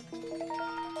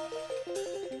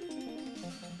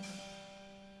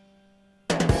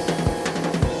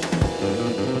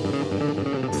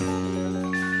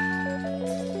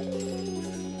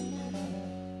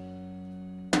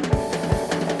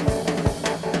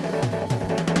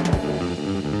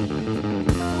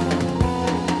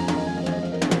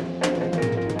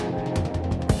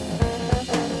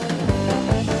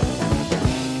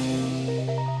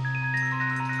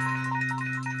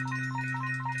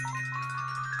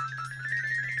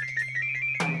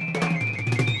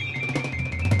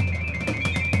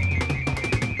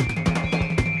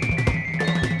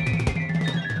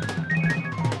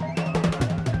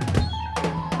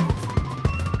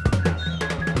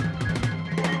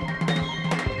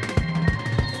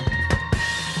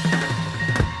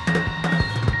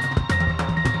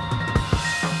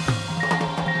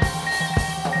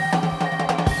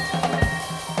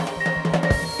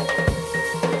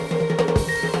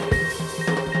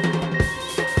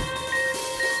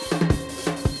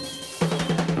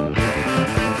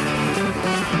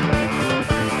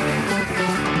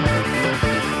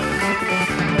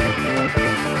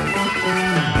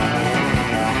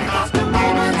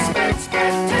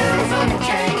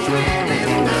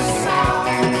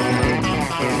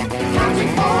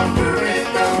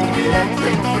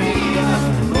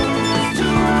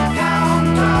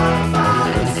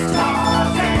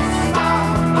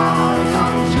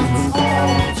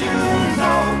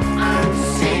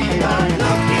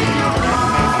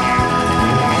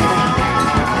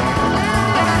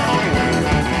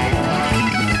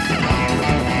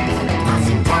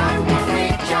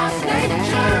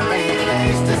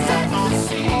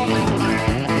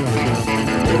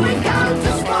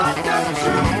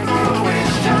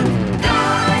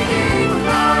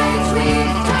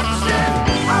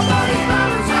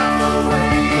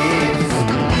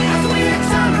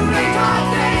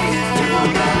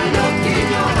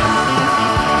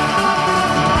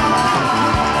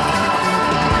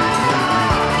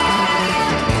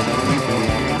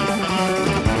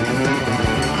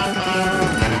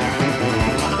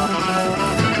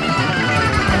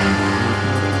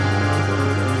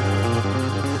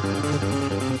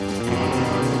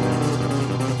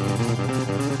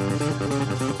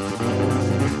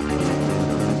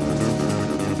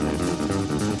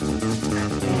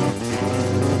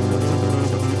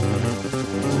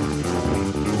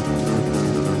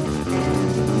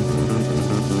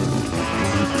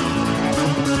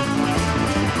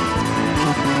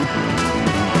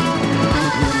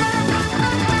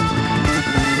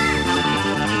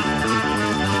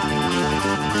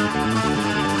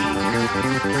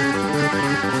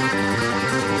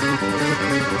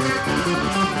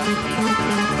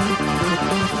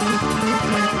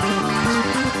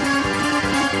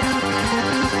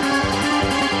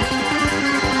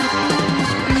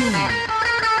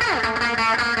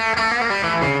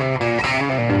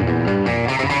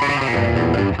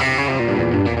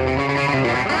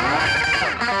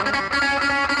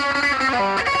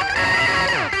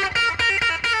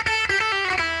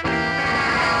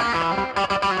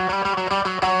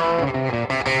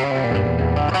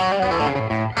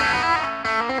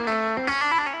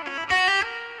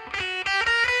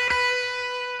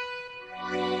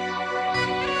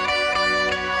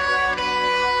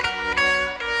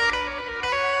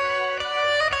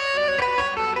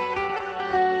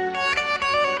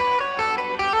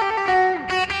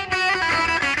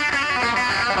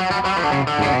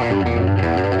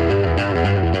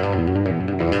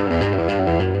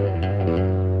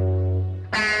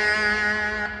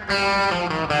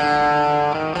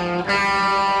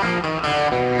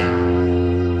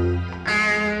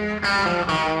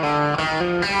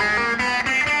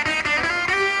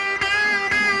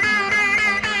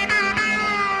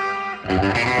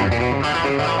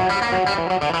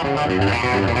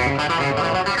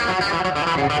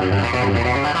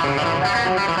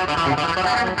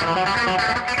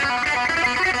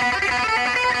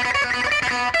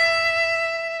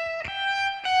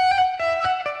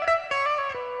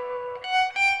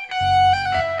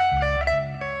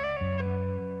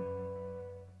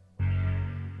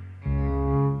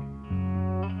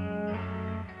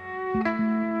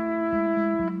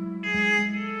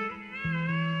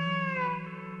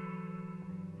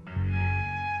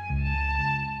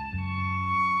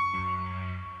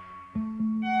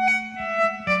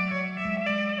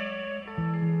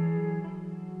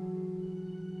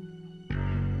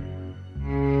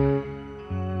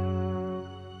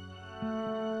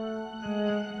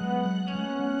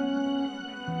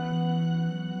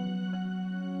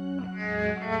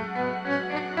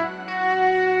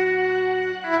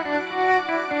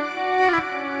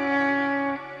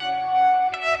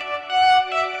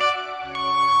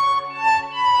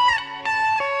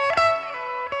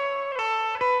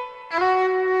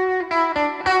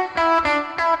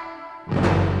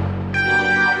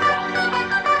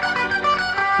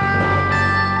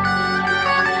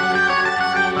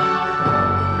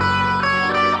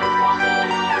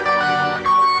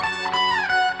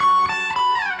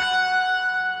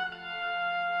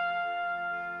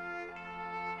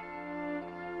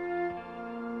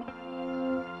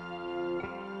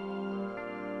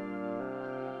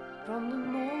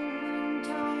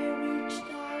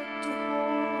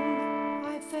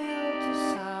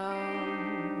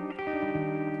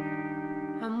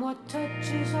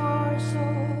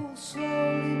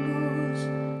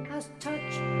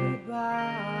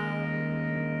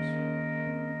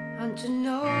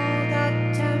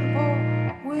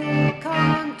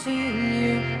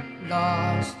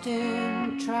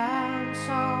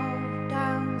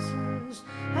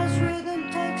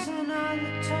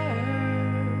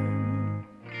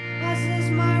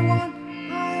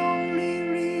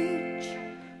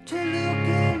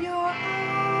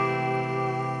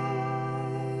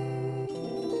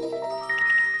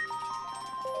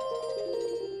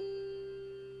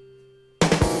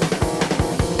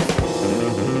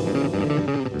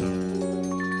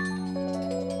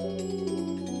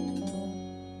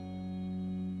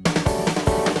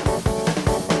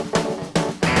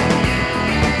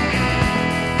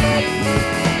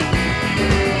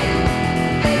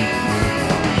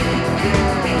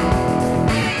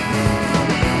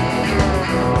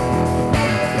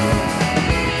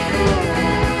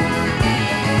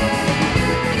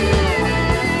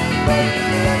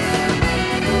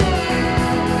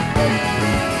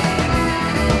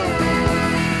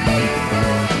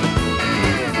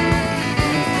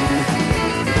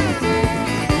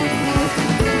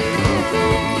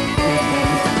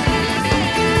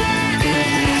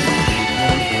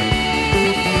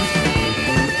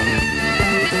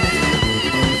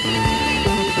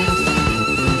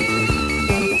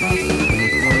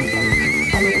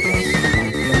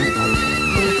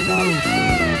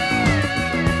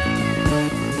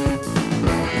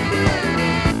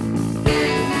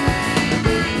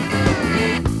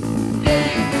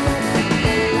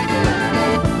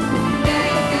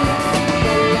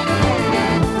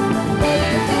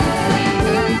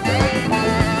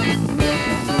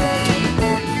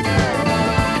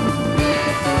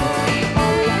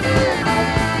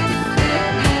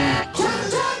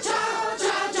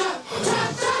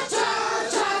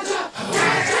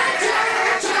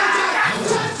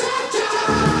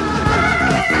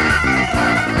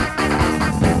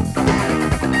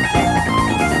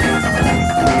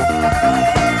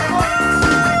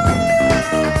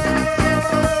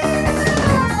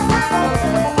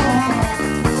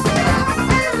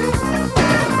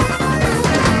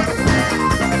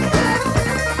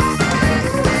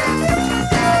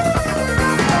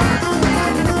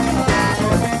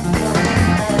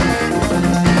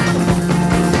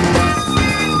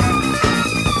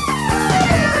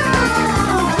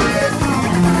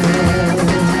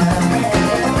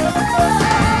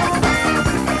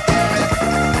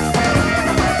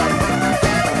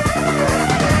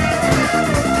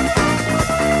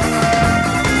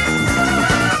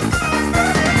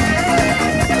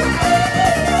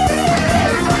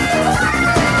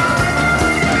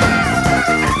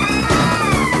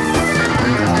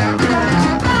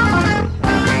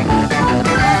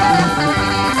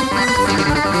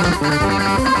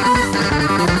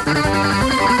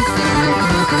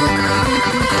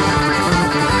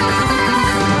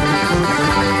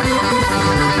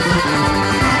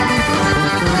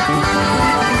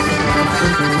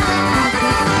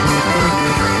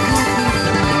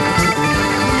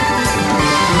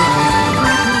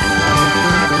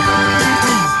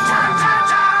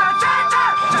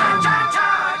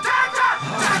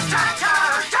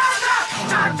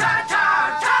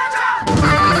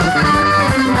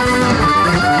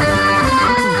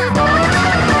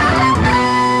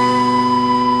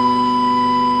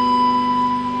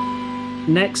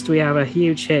 next we have a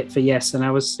huge hit for Yes, and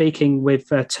I was speaking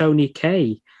with Tony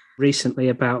Kaye recently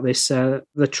about this,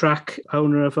 the track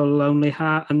Owner of a Lonely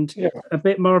Heart, and a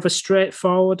bit more of a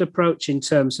straightforward approach in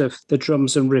terms of the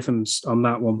drums and rhythms on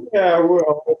that one. Yeah,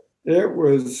 well, it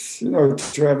was,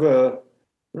 Trevor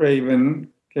Rabin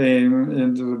came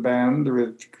into the band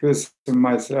with Chris and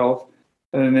myself,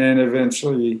 and then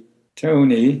eventually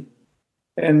Tony.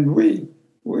 And we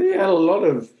had a lot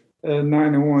of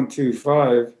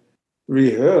 90125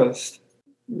 rehearsed.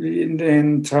 And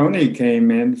then Tony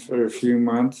came in for a few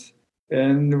months,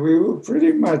 and we were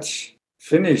pretty much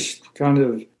finished kind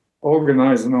of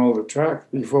organizing all the tracks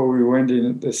before we went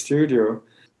in the studio.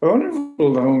 Owner of a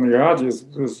Lonely Heart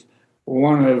was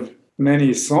one of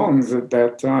many songs at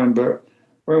that time, but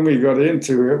when we got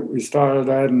into it, we started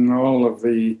adding all of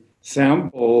the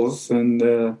samples and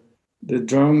the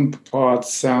drum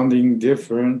parts sounding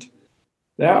different.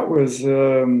 That was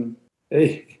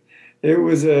it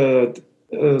was a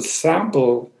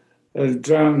sample of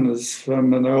drums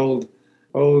from an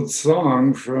old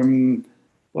song from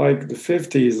like the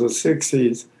 50s or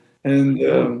 60s, and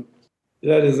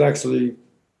that is actually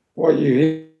what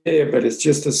you hear, but it's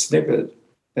just a snippet,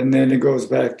 and then it goes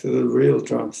back to the real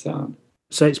drum sound.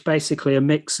 So it's basically a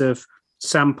mix of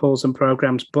samples and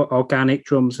programs, but organic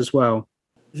drums as well.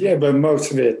 Yeah, but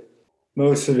most of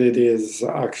it is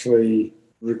actually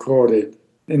recorded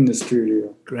in the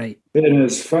studio. Great. And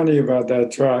it's funny about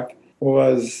that track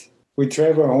was with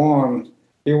Trevor Horn,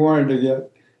 he wanted to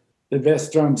get the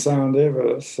best drum sound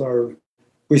ever. So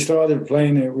we started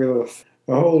playing it with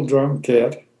a whole drum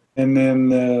kit. And then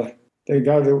the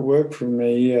guy that worked for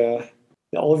me,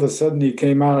 all of a sudden he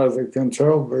came out of the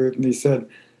control booth and he said,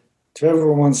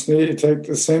 Trevor wants me to take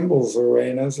the cymbals away.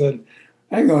 And I said,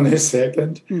 hang on a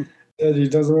second. Said he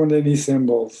doesn't want any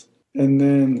cymbals. And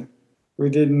then we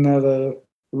did another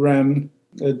run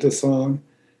at the song,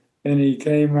 and he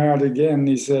came out again.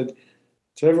 He said,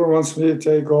 Trevor wants me to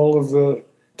take all of the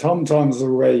tom-toms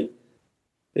away.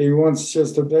 He wants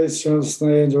just a bass drum,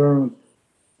 snare drum,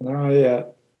 and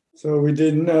hi-hat. So we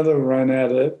did another run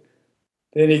at it.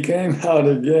 Then he came out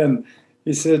again.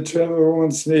 He said, Trevor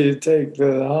wants me to take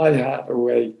the hi-hat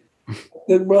away. I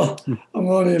said, well, I'm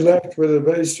only left with a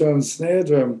bass drum, snare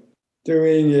drum,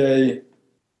 doing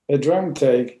a drum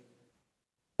take.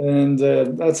 And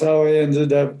that's how I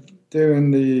ended up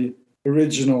doing the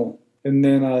original. And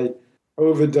then I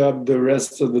overdubbed the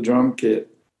rest of the drum kit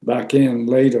back in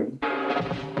later.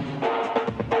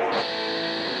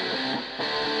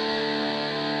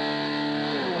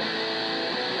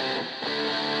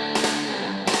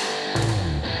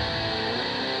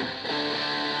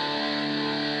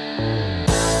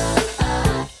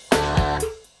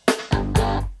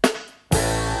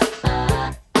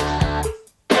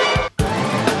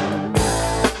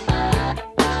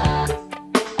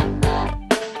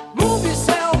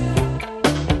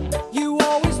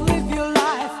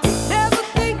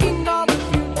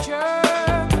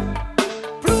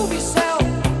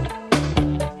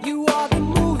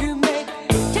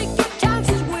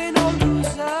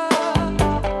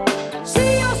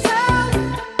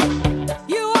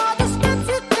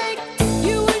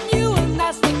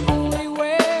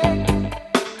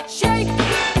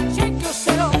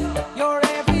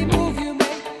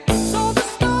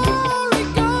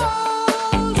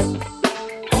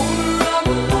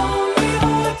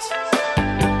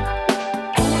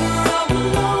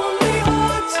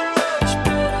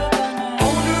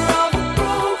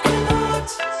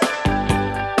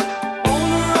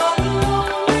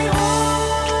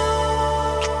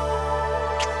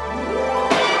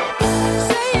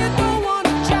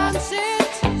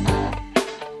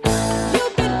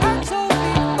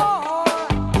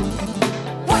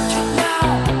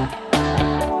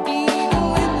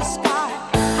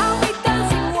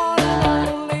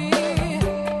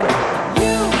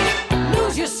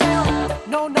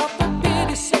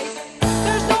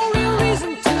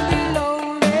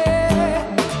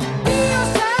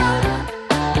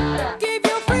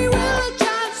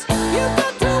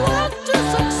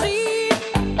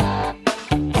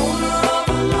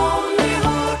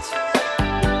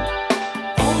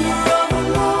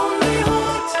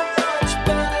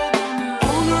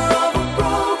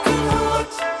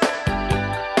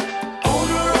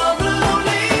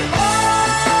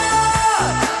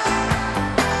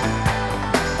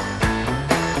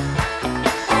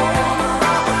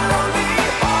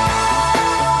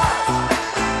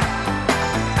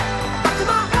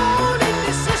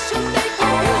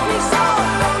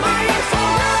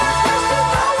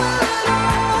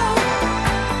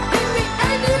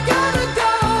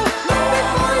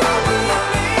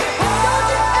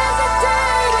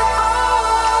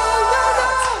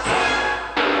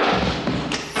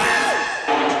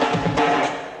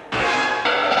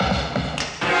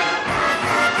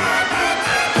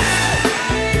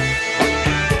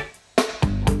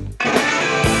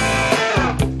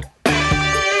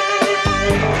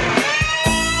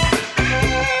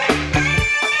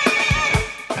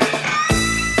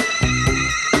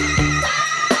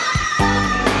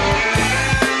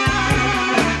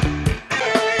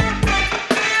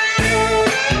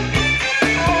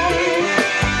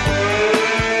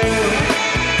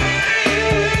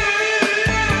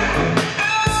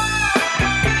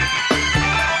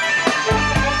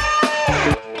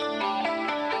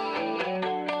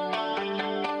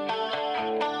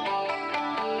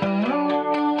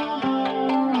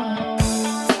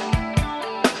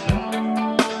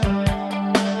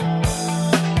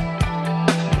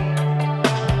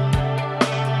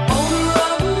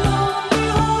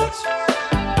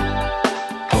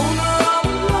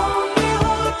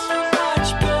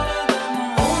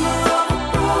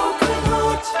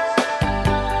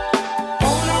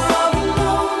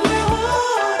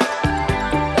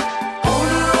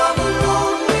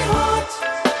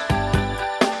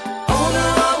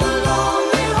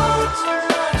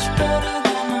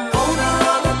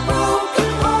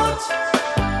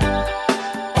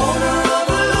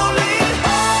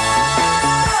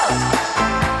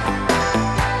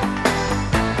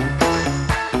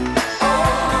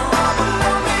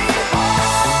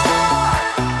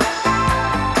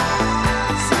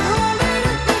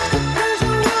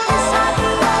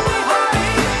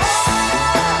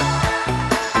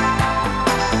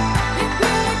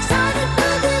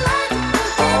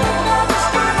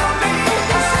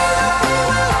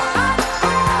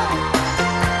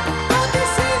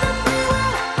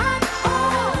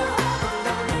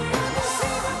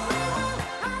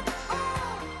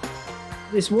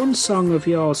 There's one song of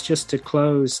yours, just to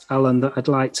close, Alan, that I'd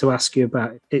like to ask you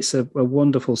about. It's a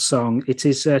wonderful song. It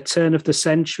is Turn of the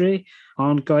Century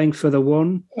on Going for the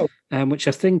One, which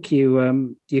I think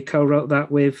you co-wrote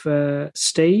that with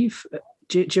Steve.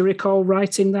 Do you recall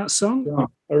writing that song? Yeah,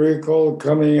 I recall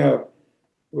coming up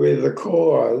with the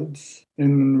chords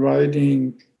and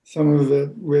writing some of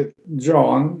it with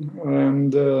John,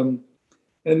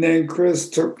 and then Chris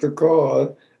took the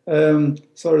chord.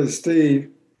 Steve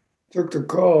took the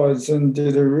chords and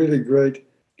did a really great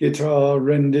guitar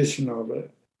rendition of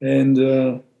it. And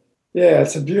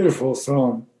it's a beautiful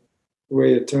song, the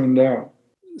way it turned out.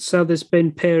 So there's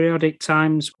been periodic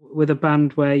times with a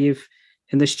band where you've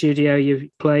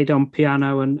played on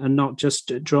piano and not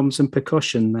just drums and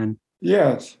percussion then?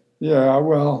 Yes. Yeah,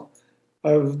 well,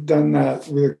 I've done that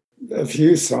with a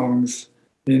few songs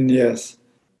Yes.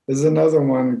 There's another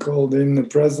one called In the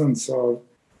Presence of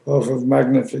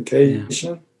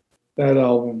Magnification. Yeah. That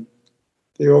album,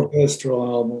 the orchestral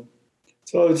album.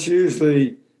 So it's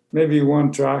usually maybe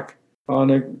one track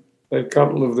on a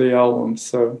couple of the albums.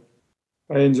 So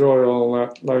I enjoy all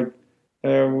that. Like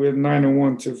with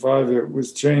 90125, it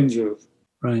was Changes.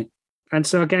 Right. And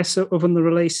so I guess other than the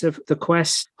release of The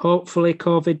Quest, hopefully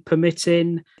COVID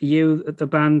permitting, you, the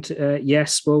band,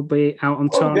 Yes, will be out on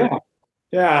tour.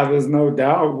 Yeah, there's no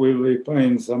doubt we'll be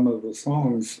playing some of the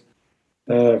songs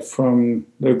from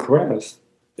The Quest.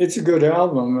 It's a good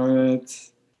album, and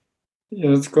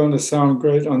it's going to sound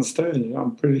great on stage,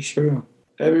 I'm pretty sure.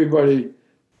 Everybody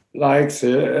likes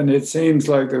it, and it seems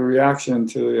like the reaction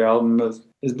to the album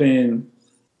is being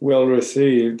well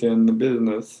received in the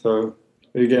business. So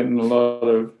we're getting a lot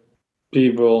of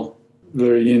people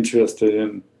very interested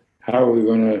in how we're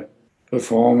going to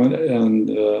perform it, and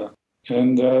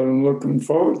I'm looking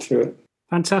forward to it.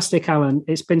 Fantastic, Alan.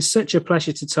 It's been such a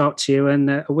pleasure to talk to you, and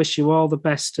I wish you all the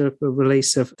best of the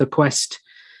release of The Quest,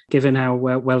 given how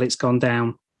well it's gone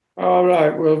down. All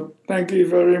right. Well, thank you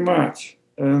very much.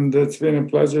 And it's been a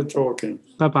pleasure talking.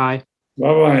 Bye-bye.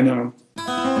 Bye-bye now.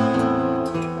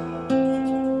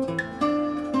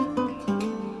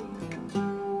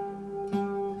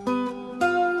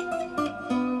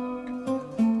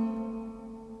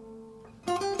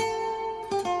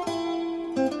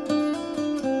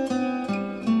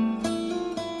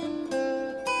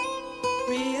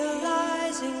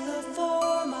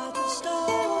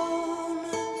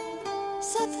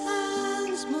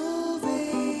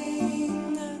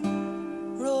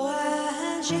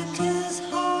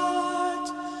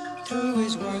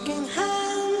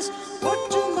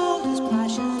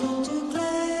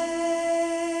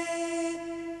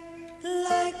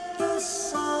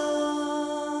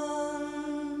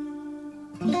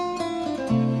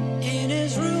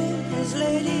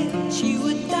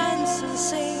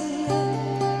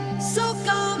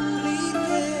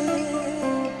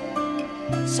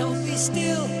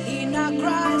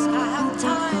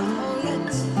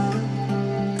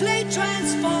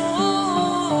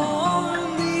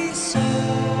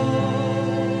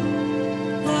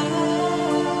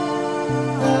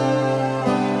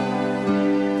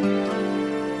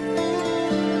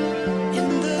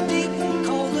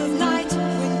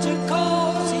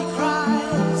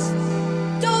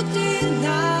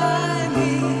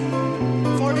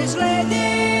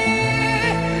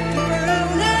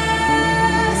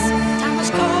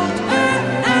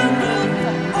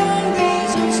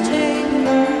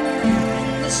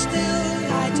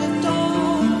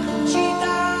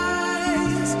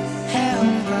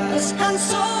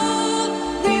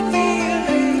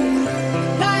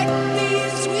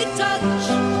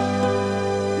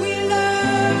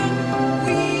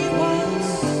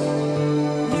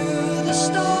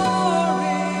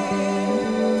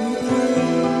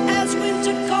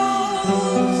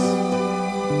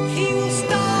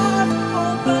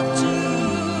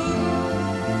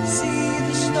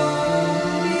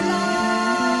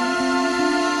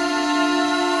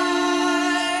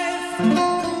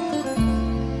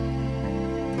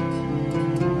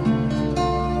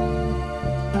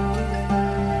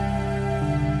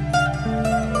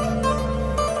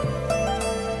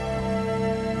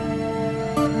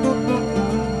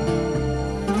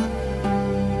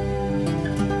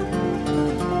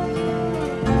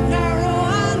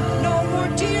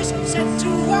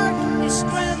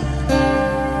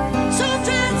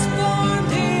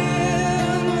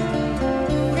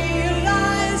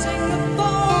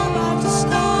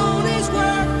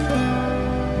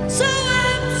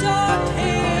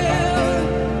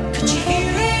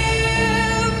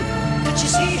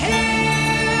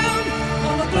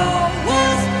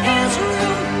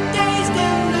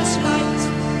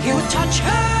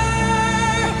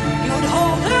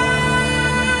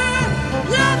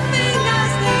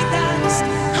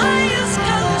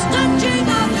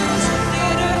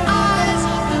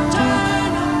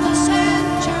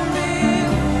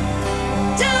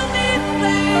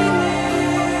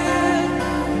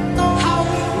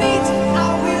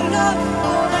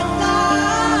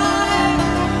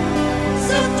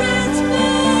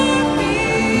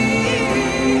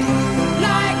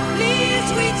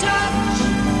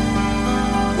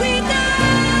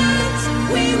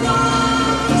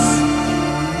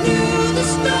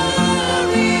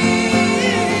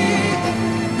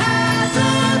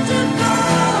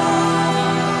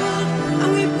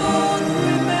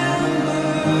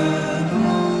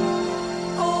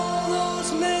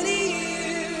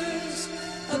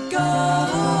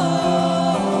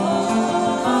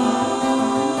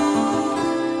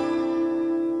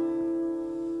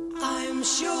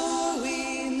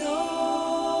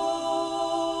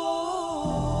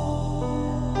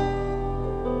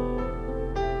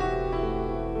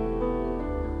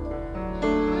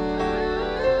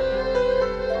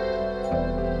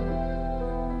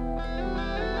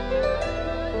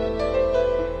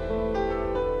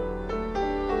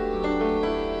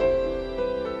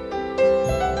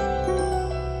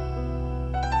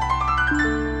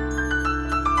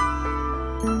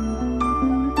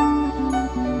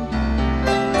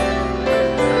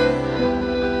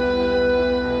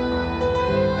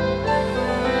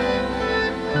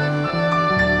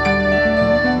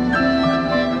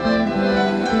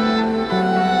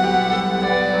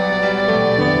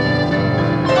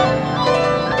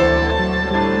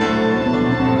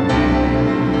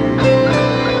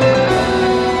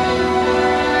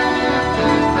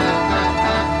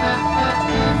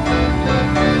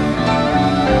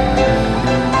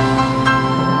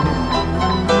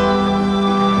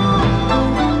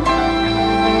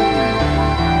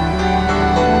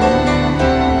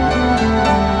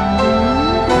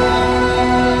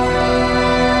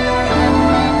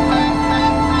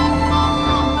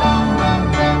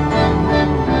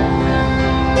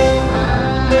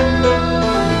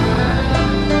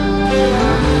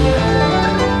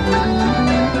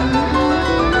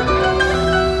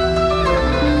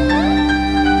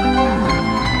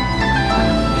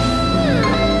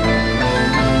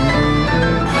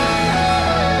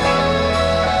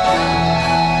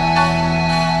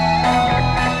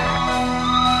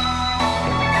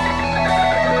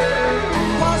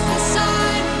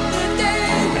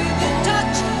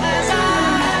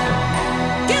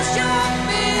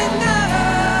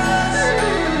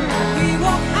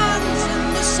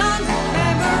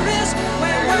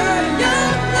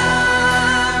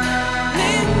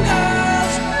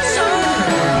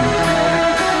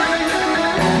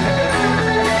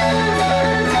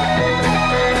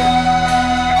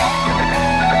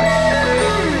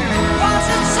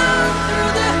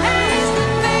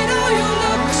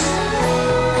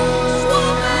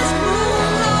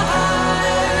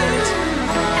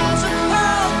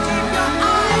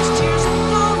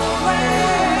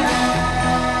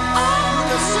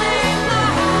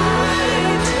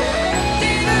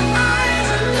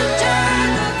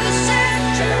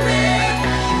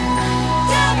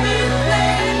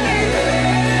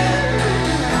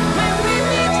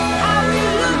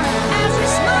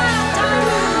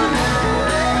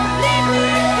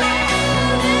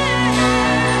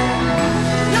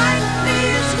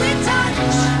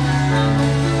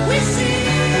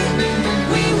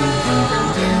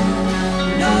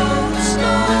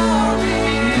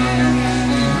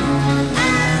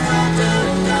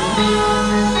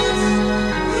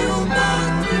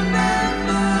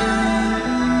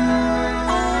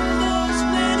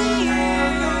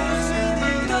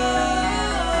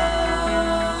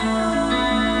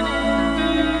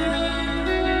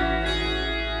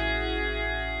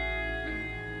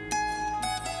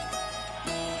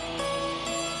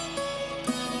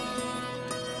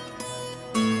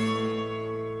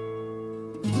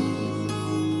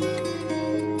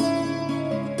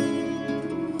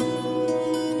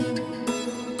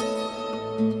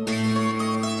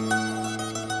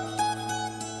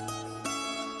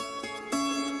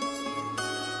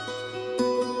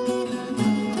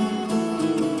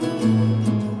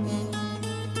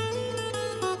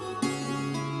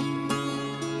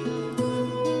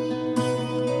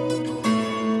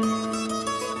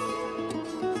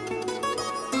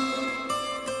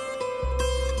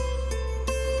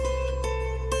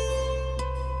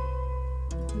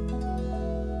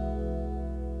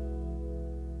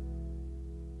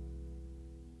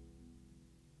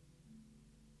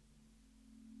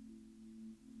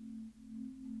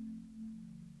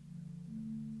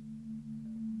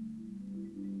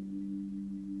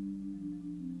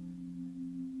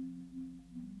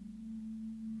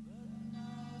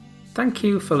 Thank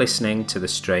you for listening to the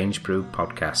Strange Brew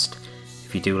podcast.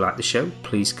 If you do like the show,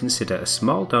 please consider a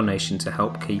small donation to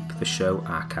help keep the show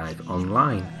archive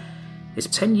online. It's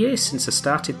 10 years since I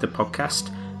started the podcast,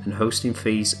 and hosting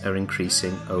fees are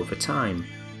increasing over time.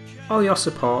 All your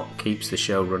support keeps the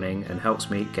show running and helps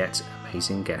me get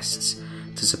amazing guests.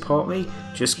 To support me,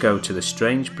 just go to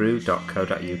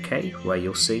thestrangebrew.co.uk where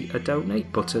you'll see a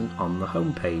donate button on the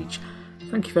homepage.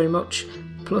 Thank you very much.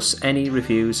 Plus, any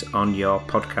reviews on your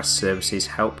podcast services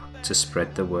help to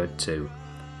spread the word too.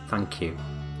 Thank you.